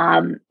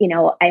 I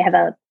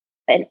have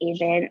an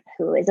agent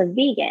who is a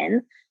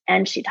vegan,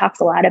 and she talks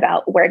a lot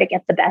about where to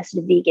get the best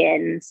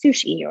vegan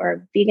sushi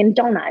or vegan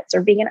donuts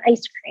or vegan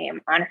ice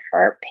cream on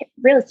her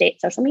real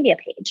estate social media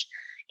page.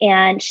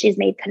 And she's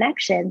made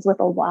connections with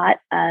a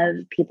lot of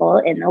people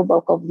in the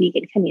local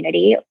vegan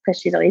community,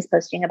 because she's always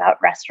posting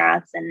about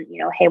restaurants and,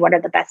 hey, what are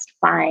the best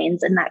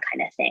finds and that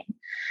kind of thing.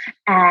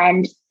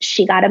 And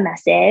she got a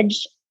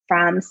message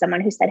from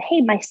someone who said, hey,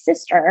 my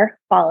sister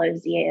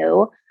follows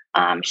you.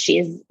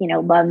 She's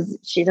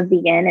a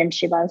vegan and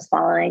she loves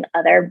following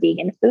other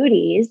vegan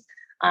foodies.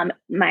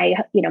 My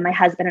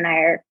husband and I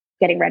are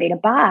getting ready to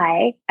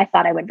buy. I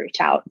thought I would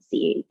reach out and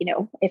see,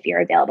 if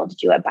you're available to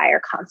do a buyer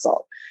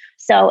consult.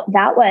 So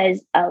that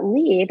was a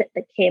lead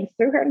that came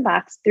through her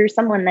inbox through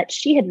someone that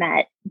she had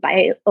met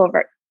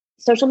over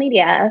social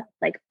media,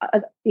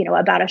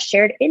 about a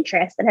shared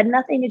interest that had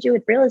nothing to do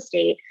with real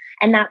estate.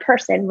 And that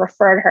person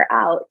referred her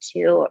out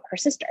to her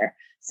sister.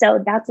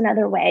 So that's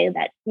another way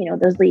that,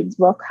 those leads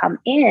will come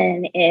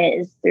in,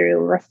 is through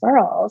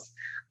referrals.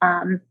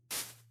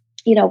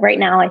 Right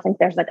now, I think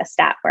there's a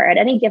stat where at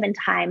any given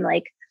time,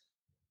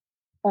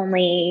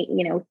 only,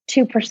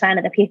 2%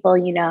 of the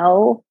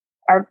people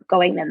are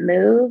going to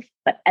move,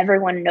 but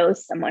everyone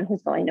knows someone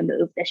who's going to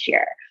move this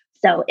year.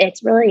 So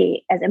it's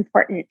really as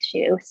important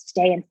to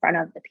stay in front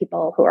of the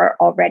people who are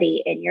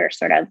already in your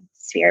sort of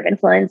sphere of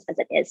influence as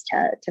it is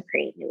to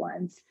create new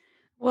ones.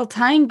 Well,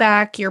 tying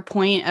back your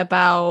point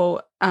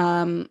about,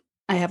 I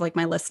have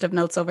my list of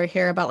notes over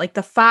here about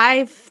the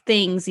 5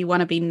 things you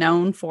want to be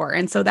known for.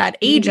 And so that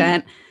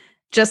agent,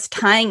 just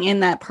tying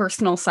in that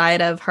personal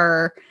side of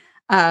her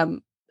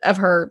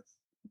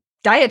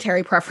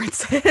dietary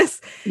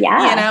preferences,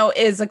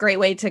 is a great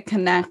way to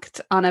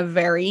connect on a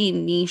very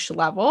niche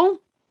level.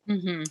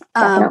 Mm-hmm.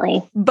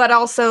 Definitely. But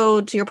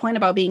also, to your point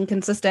about being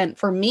consistent,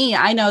 for me,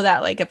 I know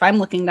that if I'm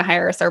looking to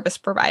hire a service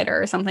provider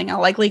or something,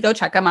 I'll likely go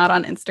check them out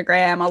on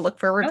Instagram. I'll look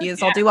for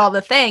reviews. I'll do all the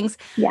things.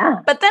 Yeah.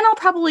 But then I'll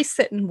probably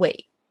sit and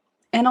wait,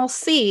 and I'll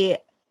see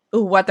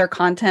what their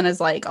content is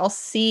like. I'll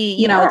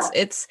see,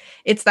 it's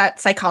that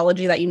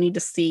psychology that you need to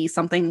see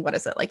something,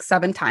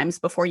 7 times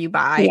before you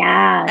buy.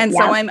 Yeah. And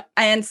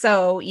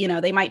so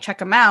they might check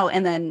them out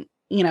and then,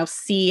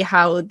 see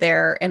how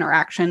their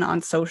interaction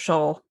on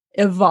social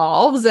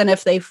evolves. And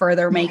if they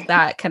further make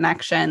that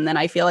connection, then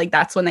I feel like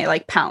that's when they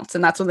pounce,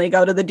 and that's when they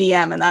go to the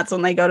DM, and that's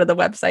when they go to the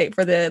website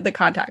for the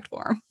contact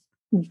form.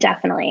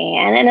 Definitely.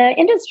 And in an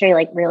industry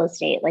like real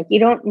estate, you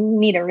don't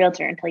need a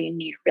realtor until you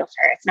need a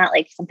realtor. It's not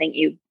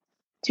something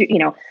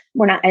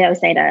we're not, I always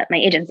say to my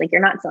agents,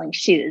 you're not selling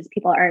shoes.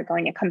 People aren't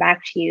going to come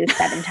back to you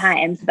 7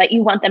 times, but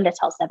you want them to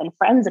tell 7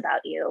 friends about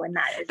you. And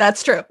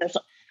that's true.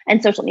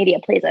 Social media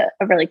plays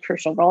a really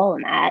crucial role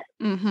in that.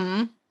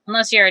 Mm-hmm.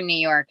 Unless you're in New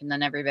York, and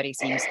then everybody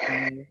seems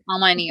to be, all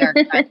my New York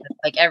friends,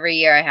 every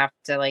year I have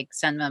to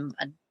send them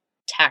a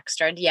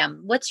text or a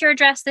DM. What's your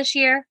address this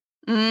year?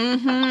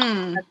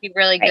 Mm-hmm. That'd be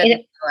really good in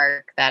New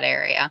York, that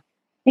area.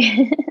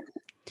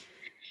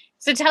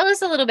 So tell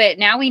us a little bit.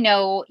 Now we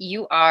know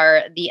you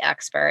are the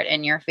expert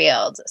in your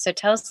field. So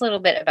tell us a little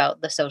bit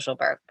about the social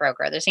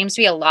broker. There seems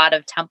to be a lot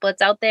of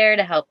templates out there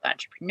to help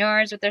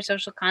entrepreneurs with their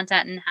social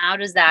content. And how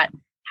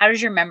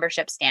does your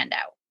membership stand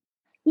out?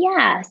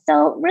 Yeah.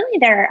 So really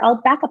I'll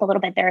back up a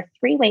little bit. There are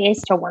 3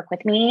 ways to work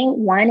with me.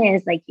 One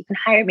is you can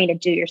hire me to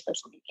do your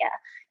social media.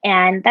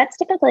 And that's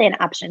typically an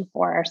option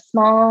for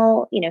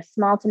small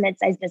to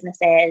mid-sized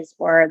businesses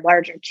or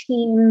larger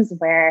teams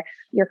where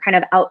you're kind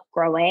of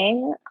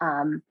outgrowing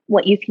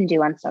what you can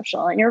do on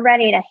social, and you're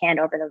ready to hand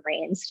over the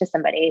reins to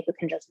somebody who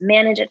can just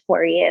manage it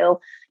for you.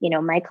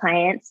 My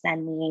clients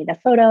send me the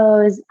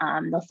photos.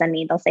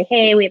 They'll say,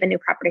 hey, we have a new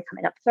property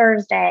coming up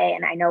Thursday,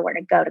 and I know where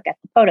to go to get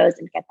the photos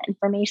and get the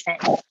information.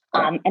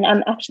 And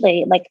I'm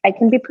actually I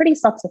can be pretty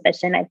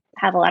self-sufficient. I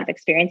have a lot of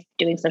experience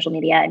doing social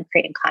media and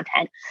creating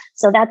content.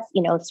 So that's,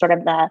 sort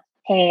of the,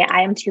 hey, I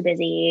am too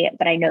busy,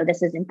 but I know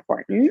this is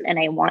important and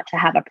I want to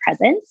have a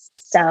presence.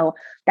 So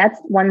that's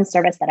one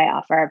service that I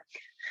offer.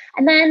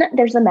 And then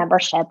there's a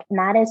membership, and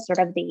that is sort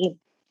of the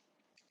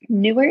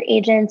newer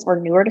agents or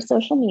newer to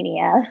social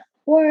media,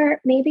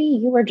 or maybe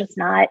you were just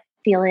not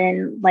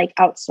feeling like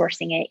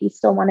outsourcing it. You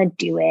still want to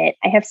do it.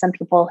 I have some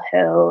people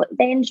who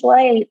they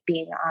enjoy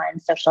being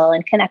on social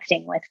and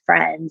connecting with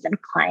friends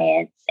and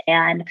clients,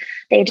 and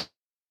they just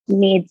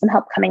need some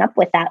help coming up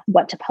with that,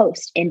 what to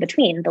post in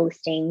between the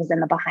listings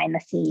and the behind the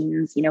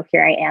scenes.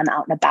 Here I am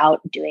out and about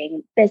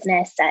doing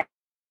business and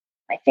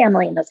my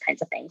family and those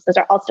kinds of things. Those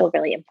are also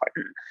really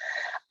important.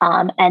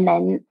 And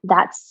then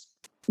that's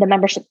the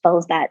membership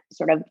fills that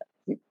sort of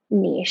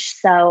niche.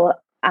 So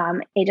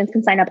agents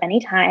can sign up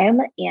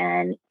anytime,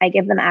 and I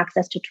give them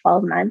access to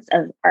 12 months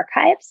of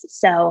archives.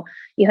 So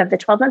you have the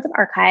 12 months of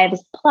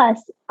archives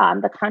plus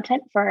the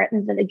content for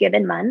the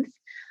given month,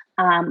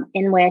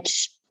 in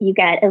which you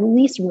get at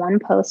least one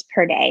post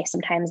per day.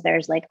 Sometimes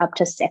there's like up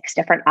to 6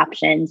 different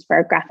options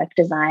for graphic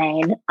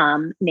design,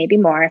 maybe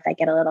more if I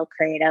get a little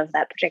creative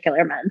that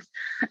particular month,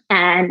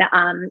 and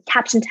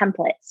caption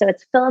templates. So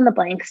it's fill in the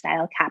blank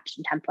style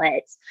caption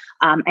templates.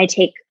 I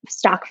take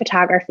stock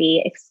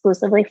photography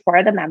exclusively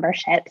for the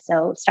membership.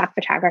 So stock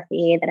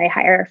photography that I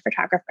hire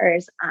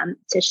photographers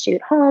to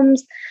shoot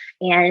homes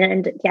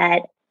and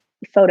get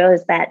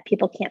photos that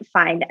people can't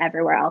find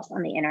everywhere else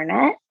on the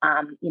internet.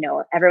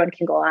 Everyone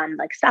can go on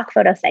like stock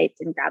photo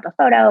sites and grab a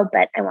photo,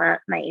 but I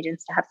want my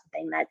agents to have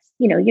something that's,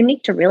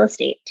 unique to real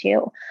estate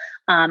too.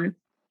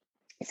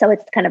 So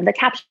it's kind of the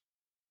caption,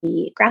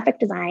 the graphic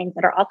designs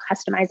that are all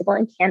customizable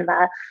in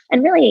Canva.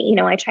 And really,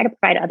 I try to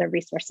provide other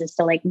resources.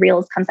 So like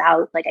Reels comes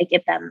out, like I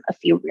give them a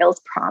few Reels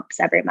prompts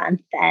every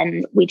month.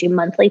 And we do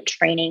monthly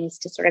trainings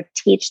to sort of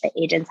teach the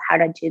agents how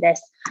to do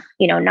this,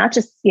 not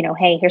just,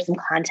 hey, here's some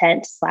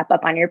content to slap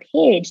up on your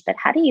page, but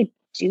how do you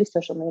do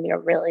social media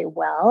really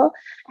well?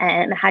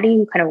 And how do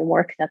you kind of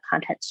work the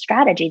content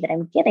strategy that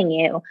I'm giving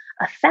you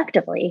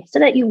effectively so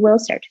that you will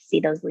start to see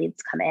those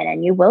leads come in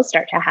and you will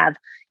start to have,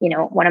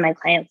 one of my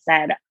clients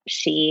said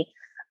she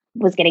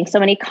was getting so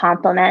many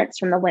compliments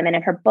from the women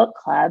in her book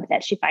club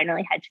that she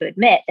finally had to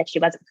admit that she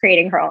wasn't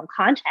creating her own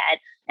content.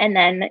 And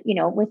then,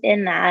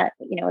 within that,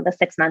 the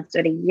 6 months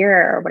or the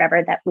year or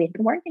whatever that we've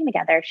been working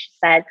together, she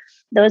said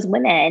those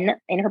women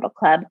in her book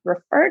club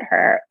referred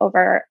her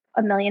over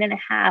 $1.5 million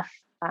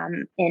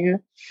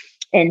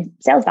in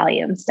sales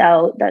volume.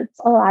 So that's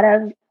a lot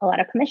of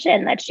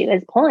commission that she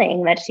was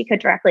pulling that she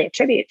could directly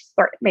attribute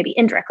or maybe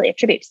indirectly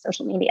attribute to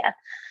social media.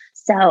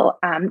 So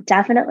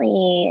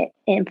definitely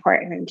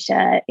important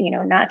to,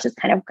 not just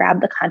kind of grab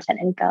the content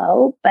and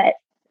go, but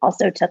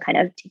also to kind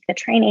of take the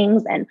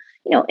trainings. And,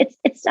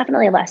 it's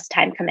definitely less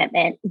time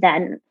commitment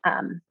than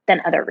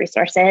other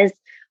resources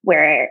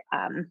where,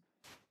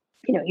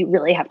 you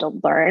really have to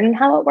learn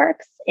how it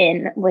works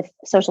with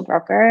Social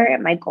Broker.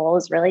 My goal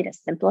is really to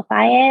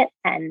simplify it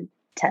and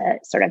to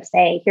sort of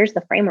say, here's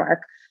the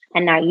framework.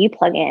 And now you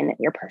plug in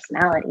your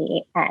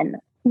personality and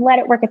let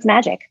it work its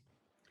magic.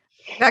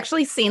 I've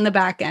actually seen the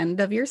back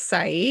end of your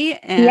site,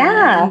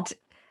 and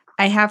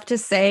I have to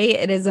say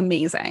it is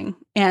amazing.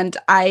 And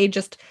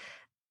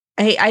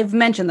I've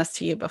mentioned this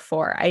to you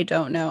before. I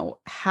don't know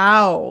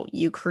how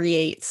you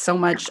create so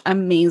much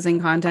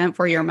amazing content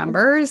for your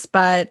members,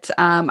 but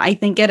I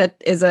think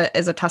it is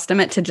a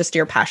testament to just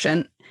your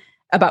passion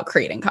about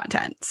creating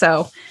content.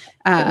 So,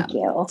 thank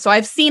you. So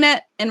I've seen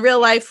it in real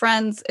life,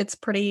 friends. It's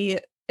pretty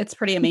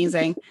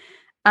amazing.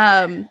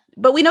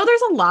 But we know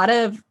there's a lot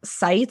of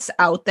sites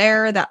out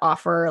there that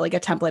offer like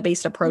a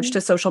template-based approach to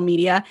social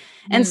media.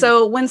 And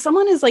so when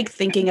someone is like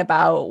thinking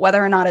about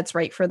whether or not it's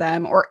right for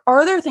them, or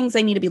are there things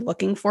they need to be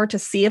looking for to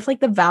see if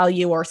like the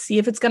value or see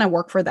if it's going to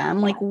work for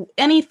them, like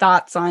any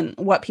thoughts on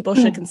what people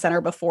should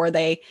consider before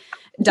they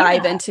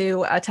dive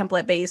into a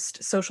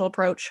template-based social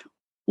approach?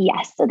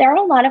 Yes. So there are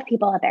a lot of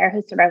people out there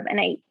who sort of, and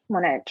I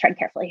want to tread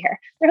carefully here.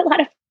 There are a lot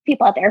of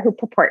people out there who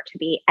purport to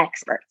be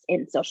experts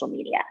in social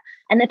media.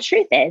 And the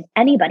truth is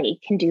anybody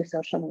can do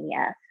social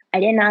media.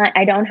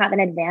 I don't have an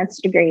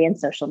advanced degree in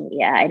social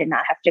media. I did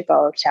not have to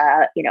go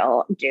to,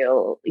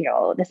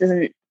 this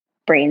isn't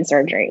brain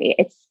surgery.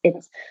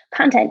 It's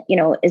content,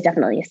 is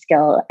definitely a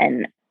skill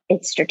and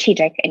it's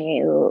strategic. And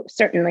you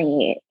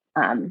certainly,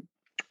 I'm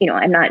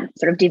not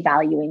sort of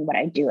devaluing what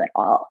I do at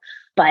all,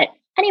 but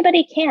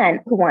anybody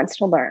who wants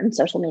to learn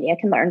social media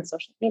can learn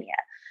social media.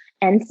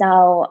 And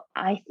so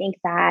I think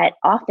that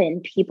often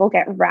people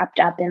get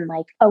wrapped up in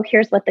like, oh,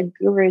 here's what the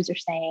gurus are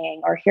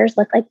saying, or here's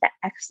what like the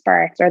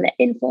experts or the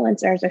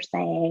influencers are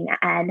saying.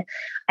 And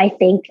I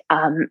think,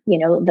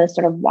 the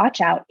sort of watch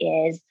out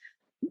is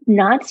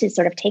not to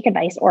sort of take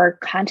advice or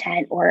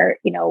content or,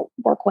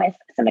 work with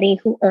somebody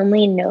who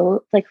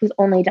who's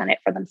only done it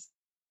for themselves.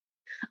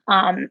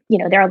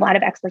 There are a lot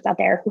of experts out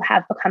there who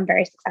have become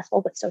very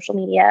successful with social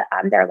media.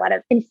 There are a lot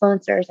of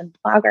influencers and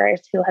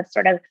bloggers who have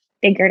sort of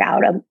figured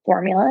out a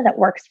formula that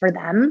works for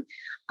them.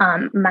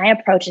 My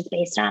approach is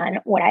based on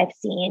what I've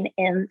seen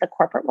in the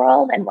corporate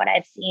world and what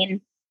I've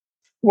seen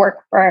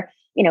work for,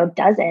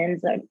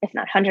 dozens, if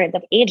not hundreds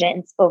of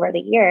agents over the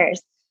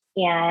years.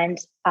 And,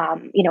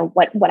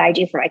 what I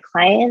do for my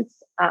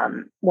clients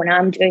when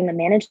I'm doing the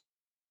management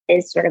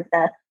is sort of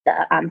the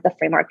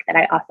framework that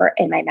I offer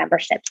in my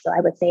membership. So I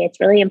would say it's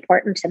really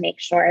important to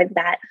make sure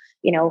that,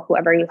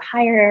 whoever you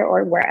hire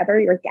or wherever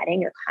you're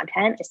getting your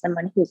content is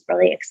someone who's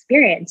really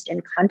experienced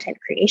in content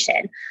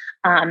creation.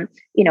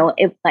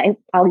 If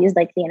I'll use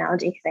like the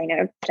analogy because I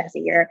know,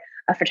 Jesse, you're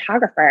a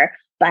photographer,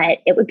 but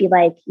it would be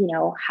like,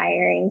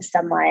 hiring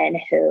someone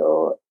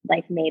who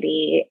like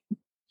maybe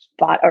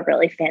bought a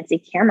really fancy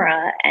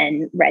camera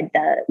and read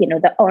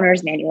the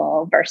owner's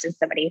manual versus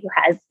somebody who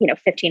has,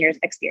 15 years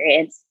of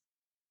experience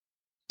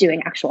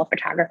doing actual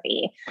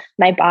photography.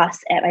 My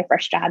boss at my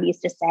first job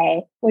used to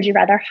say, would you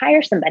rather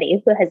hire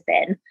somebody who has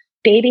been,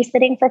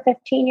 babysitting for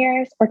 15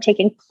 years or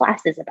taking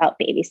classes about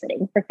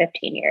babysitting for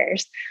 15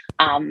 years,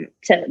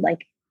 to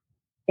like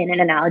in an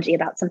analogy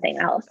about something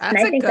else. That's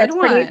and I a think good that's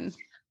one.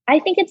 I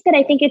think it's good.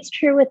 I think it's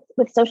true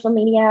with social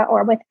media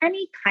or with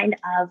any kind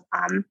of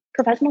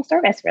professional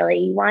service. Really,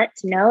 you want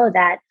to know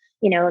that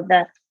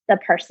the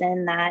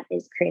person that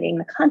is creating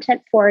the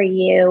content for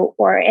you,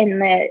 or in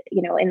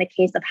the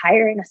case of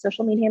hiring a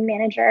social media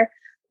manager,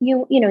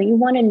 you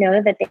want to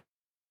know that they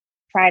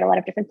tried a lot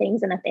of different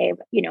things and that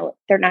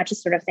they're not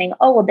just sort of saying,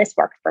 oh, well, this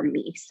worked for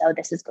me, so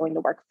this is going to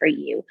work for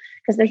you,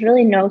 because there's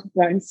really no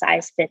one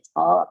size fits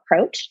all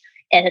approach.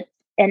 And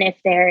if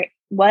there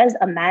was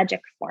a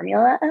magic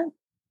formula,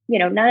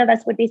 none of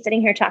us would be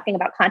sitting here talking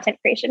about content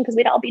creation, because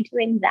we'd all be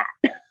doing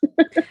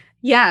that.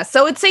 Yeah.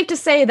 So it's safe to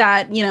say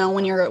that,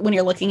 when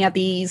you're looking at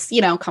these,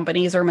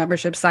 companies or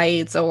membership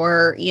sites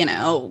or,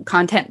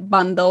 content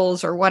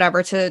bundles or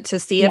whatever to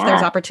see if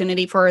there's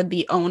opportunity for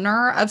the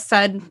owner of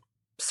said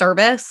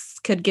service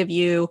could give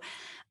you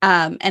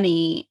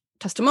any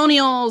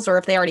testimonials, or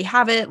if they already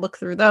have it, look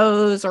through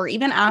those, or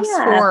even ask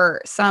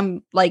for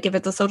some, like if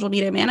it's a social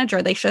media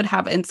manager, they should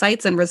have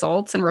insights and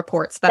results and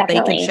reports that they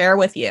can share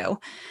with you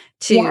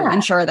to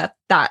ensure that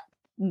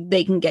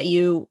they can get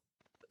you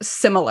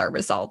similar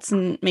results,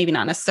 and maybe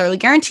not necessarily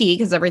guarantee,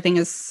 because everything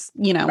is,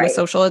 with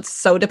social, it's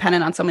so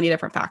dependent on so many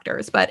different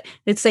factors, but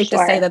it's safe to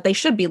say that they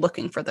should be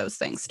looking for those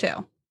things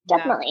too.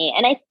 Definitely.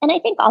 And I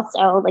think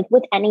also, like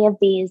with any of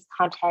these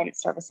content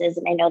services,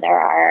 and I know there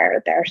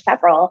are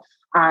several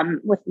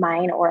with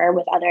mine or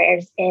with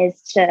others,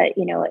 is to,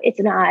 it's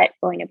not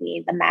going to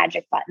be the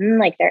magic button.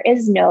 Like there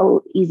is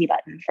no easy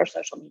button for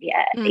social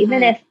media. Mm-hmm.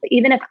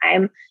 Even if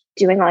I'm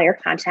doing all your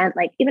content,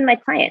 like even my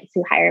clients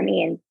who hire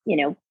me and,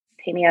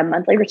 pay me a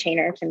monthly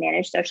retainer to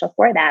manage social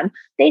for them,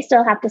 they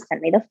still have to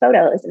send me the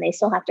photos, and they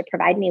still have to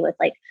provide me with,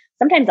 like,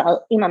 sometimes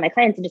I'll email my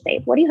clients and just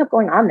say, what do you have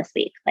going on this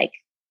week? Like,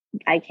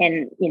 I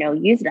can,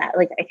 use that.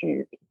 Like I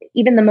can,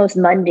 even the most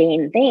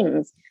mundane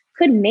things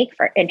could make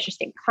for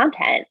interesting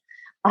content.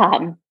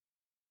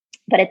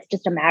 But it's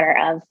just a matter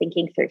of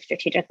thinking through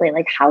strategically,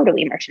 like, how do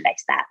we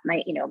merchandise that?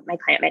 My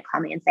client might call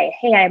me and say,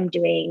 hey, I'm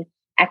doing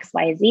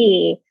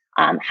XYZ.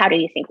 How do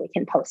you think we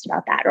can post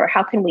about that? Or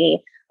how can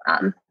we,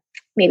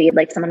 maybe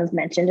like someone was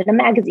mentioned in a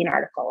magazine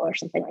article or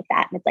something like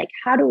that. And it's like,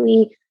 how do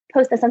we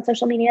post this on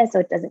social media so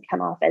it doesn't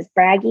come off as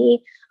braggy?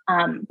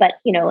 But,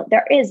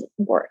 there is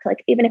work,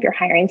 like even if you're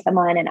hiring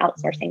someone and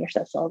outsourcing your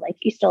social, like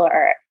you still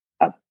are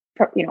a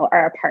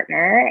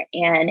partner.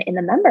 And in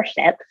the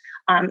membership,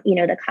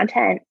 the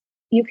content,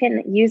 you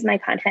can use my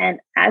content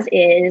as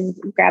is,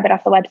 grab it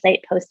off the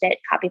website, post it,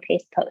 copy,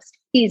 paste, post,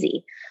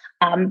 easy.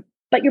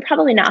 But you're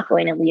probably not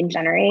going to lead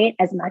generate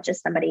as much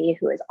as somebody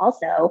who is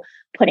also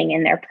putting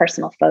in their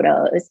personal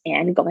photos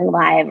and going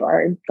live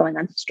or going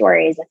on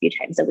stories a few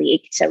times a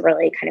week to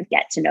really kind of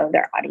get to know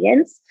their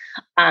audience.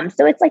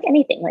 So it's like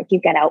anything, like you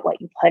get out what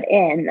you put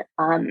in.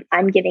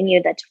 I'm giving you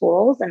the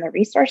tools and the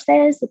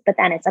resources, but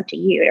then it's up to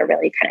you to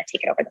really kind of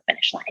take it over the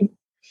finish line.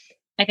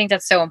 I think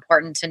that's so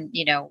important to,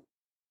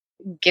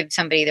 give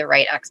somebody the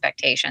right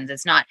expectations.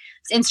 It's not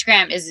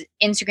Instagram,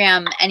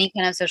 any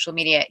kind of social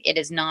media. It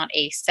is not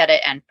a set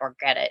it and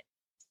forget it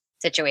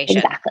situation.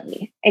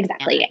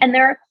 Exactly. Yeah. And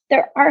there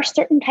are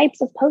certain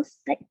types of posts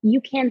that you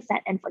can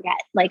set and forget.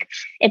 Like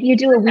if you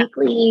do a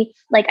weekly,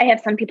 like I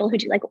have some people who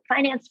do like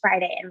Finance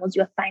Friday, and we'll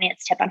do a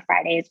finance tip on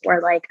Fridays,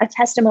 or like a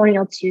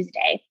testimonial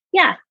Tuesday.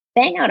 Yeah.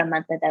 Bang out a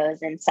month of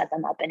those and set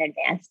them up in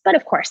advance. But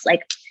of course,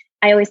 like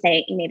I always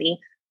say, maybe,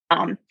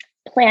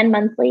 plan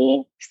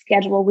monthly,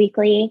 schedule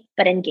weekly,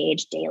 but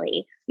engage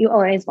daily. You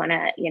always want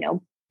to,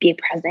 be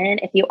present.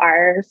 If you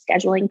are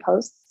scheduling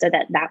posts so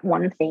that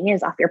one thing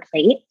is off your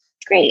plate,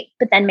 great.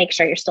 But then make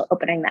sure you're still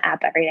opening the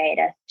app every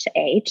day to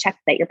A, check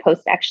that your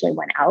post actually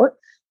went out,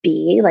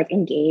 B, like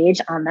engage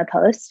on the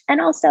post,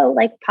 and also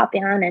like pop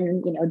on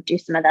and, do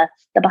some of the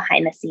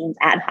behind the scenes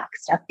ad hoc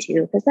stuff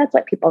too, because that's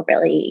what people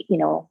really,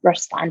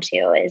 respond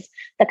to, is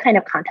the kind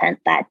of content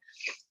that,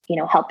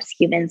 helps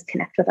humans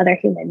connect with other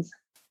humans.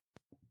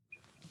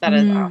 That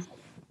is awesome.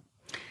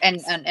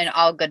 And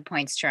all good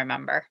points to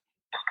remember.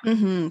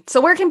 Mm-hmm.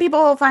 So where can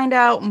people find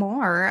out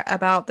more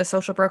about The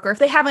Social Broker if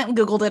they haven't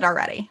Googled it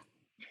already?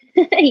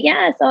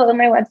 Yeah. So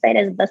my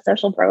website is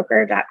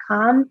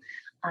thesocialbroker.com.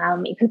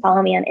 You can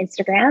follow me on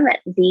Instagram at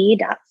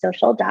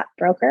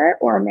the.social.broker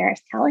or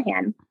Maris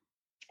Callahan.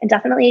 And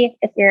definitely,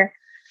 if you're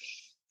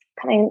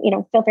coming,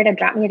 feel free to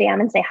drop me a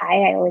DM and say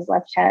hi. I always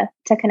love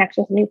to connect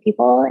with new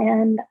people.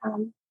 And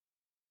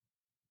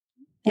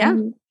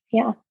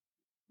yeah.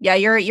 Yeah,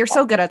 you're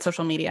so good at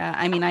social media.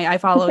 I mean, I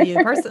follow you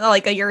personally,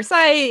 like your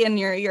site, and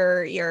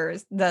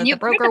the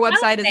broker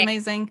website is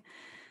amazing.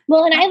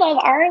 Well, and I love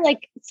our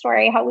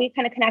story, how we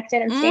kind of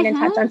connected and stayed in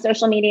touch on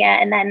social media.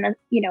 And then,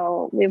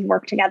 we've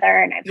worked together,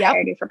 and I've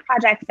hired you for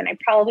projects, and I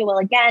probably will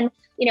again.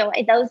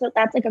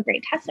 That's like a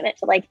great testament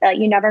to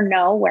you never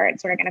know where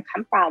it's sort of going to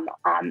come from.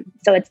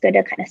 So it's good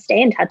to kind of stay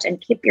in touch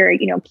and keep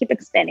keep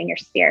expanding your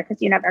sphere,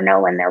 because you never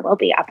know when there will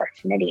be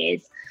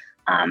opportunities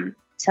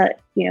to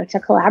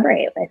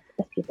collaborate with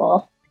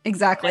people.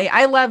 Exactly.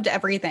 I loved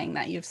everything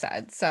that you've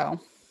said. So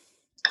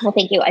Well,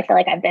 thank you. I feel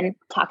like I've been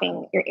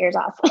talking your ears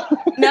off.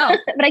 No,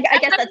 but I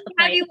guess that's the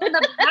Have you point.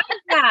 on the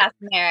podcast,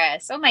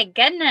 Maris? Oh my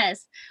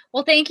goodness.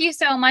 Well, thank you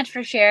so much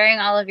for sharing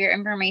all of your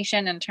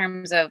information in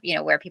terms of,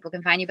 where people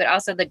can find you, but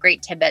also the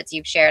great tidbits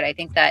you've shared. I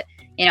think that,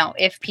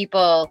 if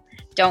people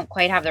don't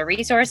quite have the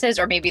resources,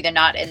 or maybe they're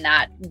not in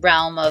that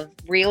realm of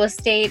real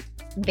estate,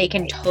 they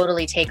can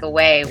totally take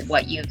away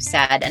what you've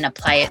said and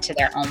apply it to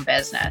their own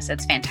business.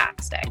 It's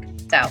fantastic.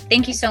 So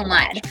thank you so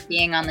much for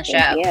being on the show.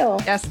 Thank you.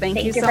 yes,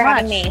 thank you so for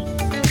much. having me.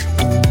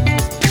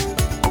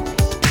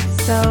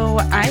 So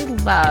I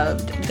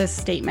loved this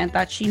statement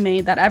that she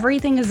made, that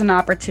everything is an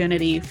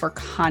opportunity for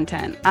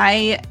content.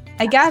 I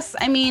guess,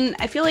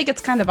 I feel like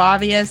it's kind of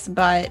obvious,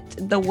 but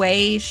the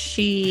way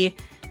she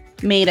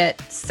made it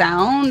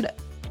sound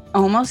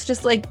almost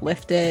just like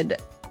lifted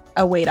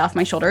a weight off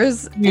my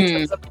shoulders in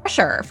terms of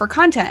pressure for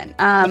content.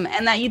 And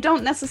that you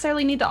don't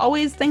necessarily need to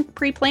always think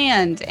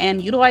pre-planned,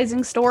 and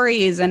utilizing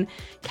stories and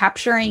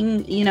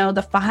capturing,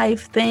 the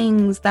 5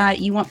 things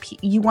that you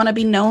want to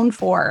be known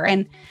for.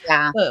 And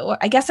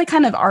I guess I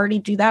kind of already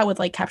do that with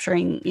like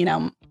capturing,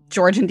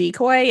 George and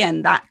Decoy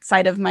and that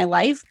side of my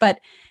life, but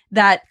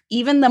that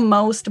even the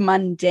most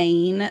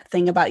mundane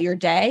thing about your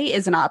day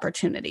is an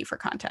opportunity for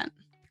content.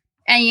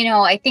 And,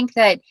 I think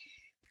that,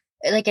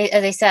 like,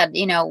 as I said,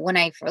 when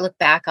I look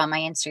back on my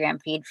Instagram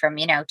feed from,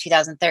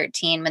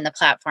 2013, when the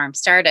platform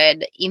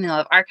started, even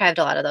though I've archived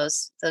a lot of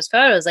those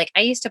photos, like I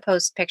used to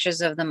post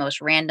pictures of the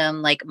most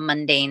random, like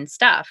mundane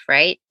stuff,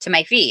 right, to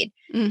my feed.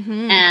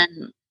 Mm-hmm.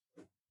 And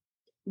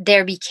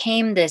there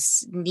became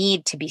this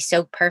need to be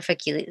so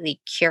perfectly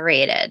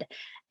curated,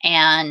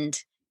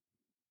 and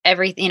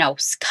everything,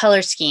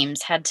 color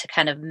schemes had to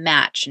kind of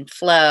match and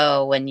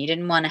flow, and you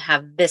didn't want to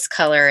have this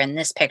color in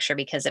this picture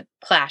because it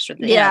clashed with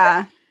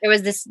there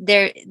was this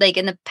like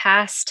in the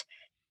past,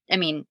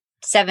 7-8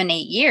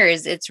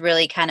 years, it's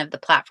really kind of, the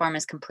platform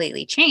has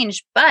completely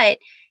changed, but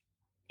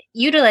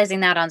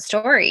utilizing that on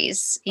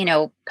stories,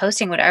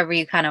 posting whatever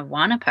you kind of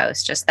want to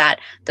post, just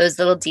those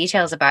little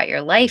details about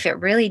your life, it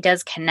really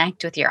does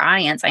connect with your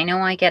audience. I know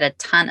I get a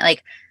ton,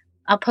 like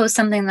I'll post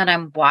something that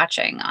I'm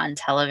watching on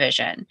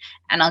television,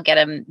 and I'll get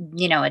a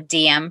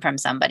DM from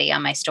somebody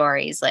on my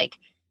stories like,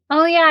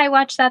 oh yeah, I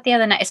watched that the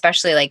other night,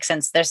 especially like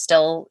since there's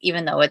still,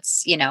 even though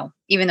it's,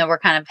 even though we're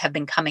kind of have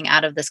been coming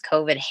out of this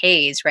COVID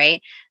haze,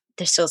 right?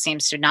 There still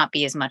seems to not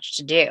be as much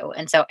to do.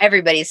 And so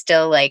everybody's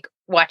still like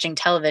watching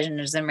television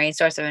as their main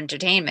source of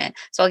entertainment.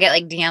 So I'll get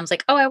like DMs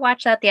like, oh, I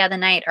watched that the other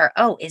night, or,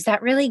 oh, is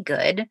that really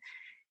good?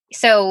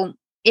 So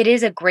it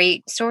is a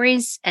great,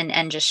 stories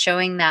and just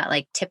showing that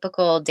like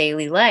typical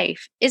daily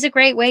life is a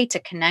great way to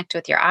connect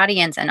with your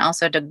audience, and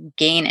also to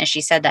gain, as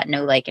she said, that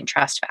know, like, and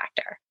trust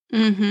factor.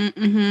 Mm-hmm,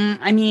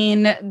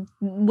 mm-hmm.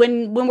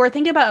 When we're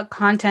thinking about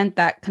content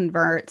that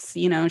converts,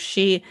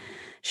 she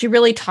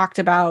really talked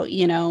about,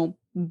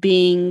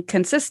 being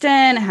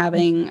consistent,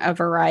 having a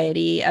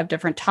variety of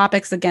different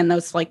topics. Again,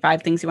 those like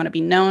 5 things you want to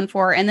be known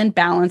for, and then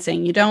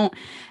balancing.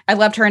 I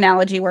loved her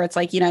analogy where it's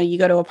like, you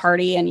go to a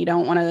party and you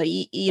don't want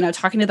to,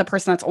 talking to the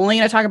person that's only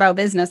going to talk about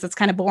business. That's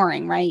kind of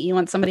boring, right? You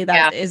want somebody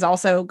that is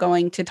also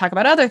going to talk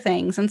about other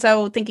things. And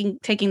so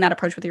taking that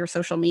approach with your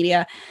social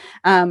media,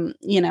 and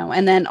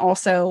then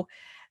also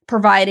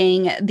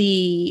providing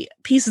the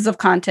pieces of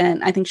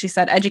content. I think she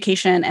said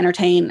education,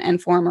 entertain,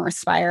 inform, or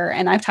inspire.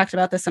 And I've talked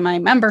about this in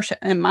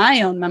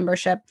my own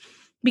membership,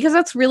 because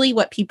that's really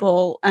what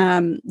people,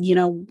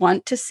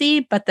 want to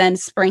see, but then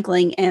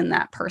sprinkling in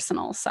that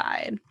personal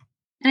side.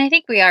 And I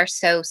think we are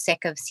so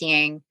sick of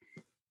seeing,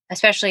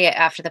 especially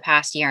after the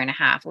past year and a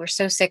half, we're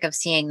so sick of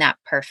seeing that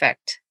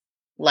perfect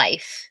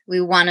life.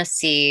 We want to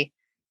see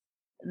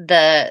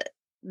the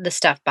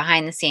stuff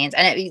behind the scenes.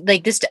 And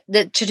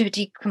to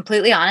be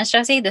completely honest,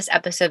 Jesse, this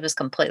episode was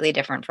completely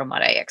different from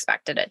what I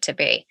expected it to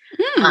be.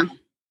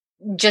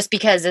 Just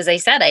because, as I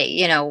said,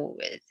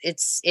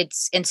 it's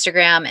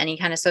Instagram, any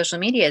kind of social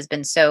media has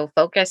been so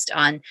focused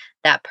on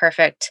that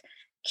perfect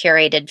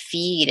curated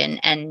feed,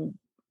 and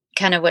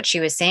kind of what she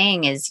was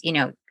saying is,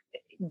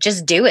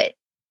 just do it,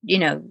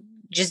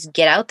 just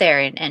get out there.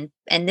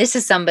 And this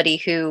is somebody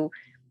who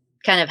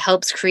kind of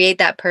helps create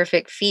that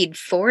perfect feed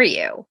for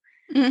you.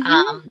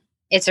 Mm-hmm.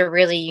 It's a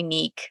really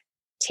unique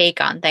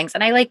take on things.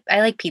 And I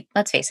like people,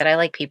 let's face it, I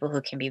like people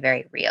who can be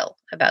very real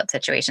about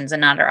situations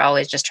and not are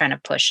always just trying to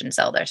push and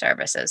sell their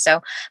services.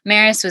 So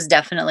Maris was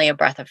definitely a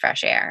breath of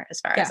fresh air as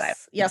far as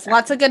Yes,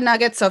 lots of good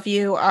nuggets. So if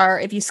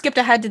you skipped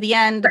ahead to the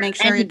end, make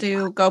sure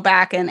to go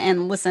back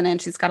and listen. And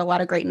she's got a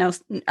lot of great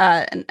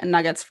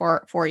nuggets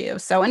for you.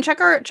 So, and check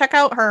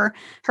out her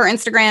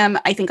Instagram.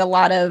 I think a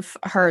lot of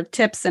her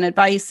tips and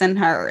advice and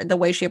the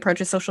way she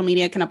approaches social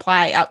media can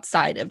apply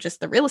outside of just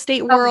the real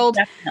estate world.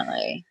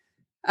 Definitely.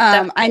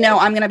 I know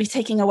I'm going to be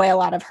taking away a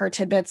lot of her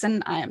tidbits,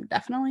 and I am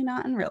definitely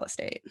not in real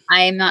estate.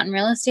 I am not in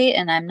real estate,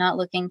 and I'm not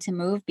looking to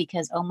move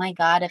because, oh my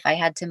God, if I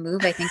had to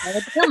move, I think I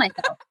would kill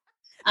myself.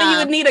 But you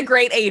would need a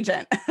great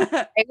agent.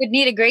 I would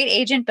need a great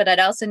agent, but I'd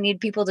also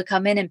need people to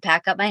come in and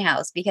pack up my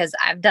house, because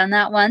I've done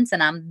that once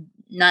and I'm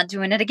not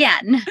doing it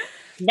again.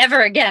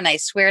 never again. I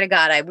swear to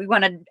God, we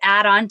want to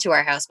add on to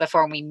our house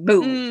before we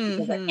move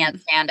because I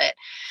can't stand it.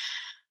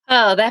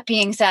 Oh, that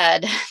being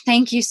said,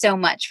 thank you so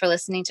much for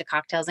listening to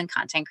Cocktails and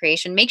Content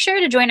Creation. Make sure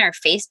to join our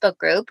Facebook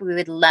group. We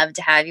would love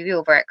to have you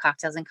over at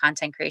Cocktails and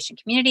Content Creation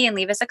Community and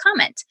leave us a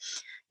comment.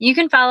 You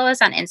can follow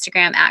us on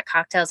Instagram at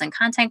Cocktails and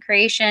Content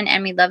Creation,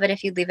 and we'd love it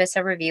if you'd leave us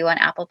a review on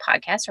Apple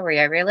Podcasts or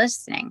wherever you're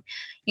listening.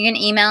 You can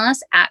email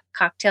us at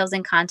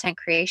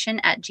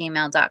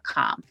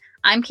cocktailsandcontentcreation@gmail.com.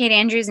 I'm Kate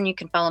Andrews, and you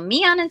can follow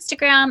me on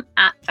Instagram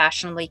at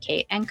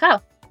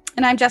fashionablyKate&Co.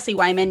 And I'm Jessie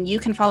Wyman. You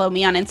can follow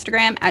me on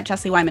Instagram at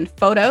Jessie Wyman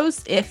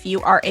Photos. If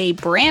you are a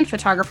brand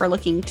photographer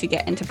looking to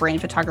get into brand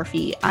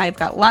photography, I've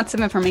got lots of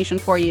information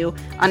for you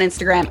on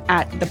Instagram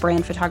at The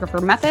Brand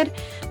Photographer Method.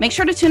 Make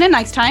sure to tune in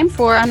next time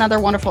for another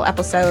wonderful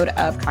episode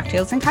of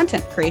Cocktails and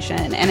Content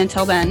Creation. And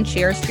until then,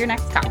 cheers to your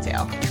next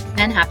cocktail.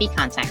 And happy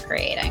content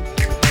creating.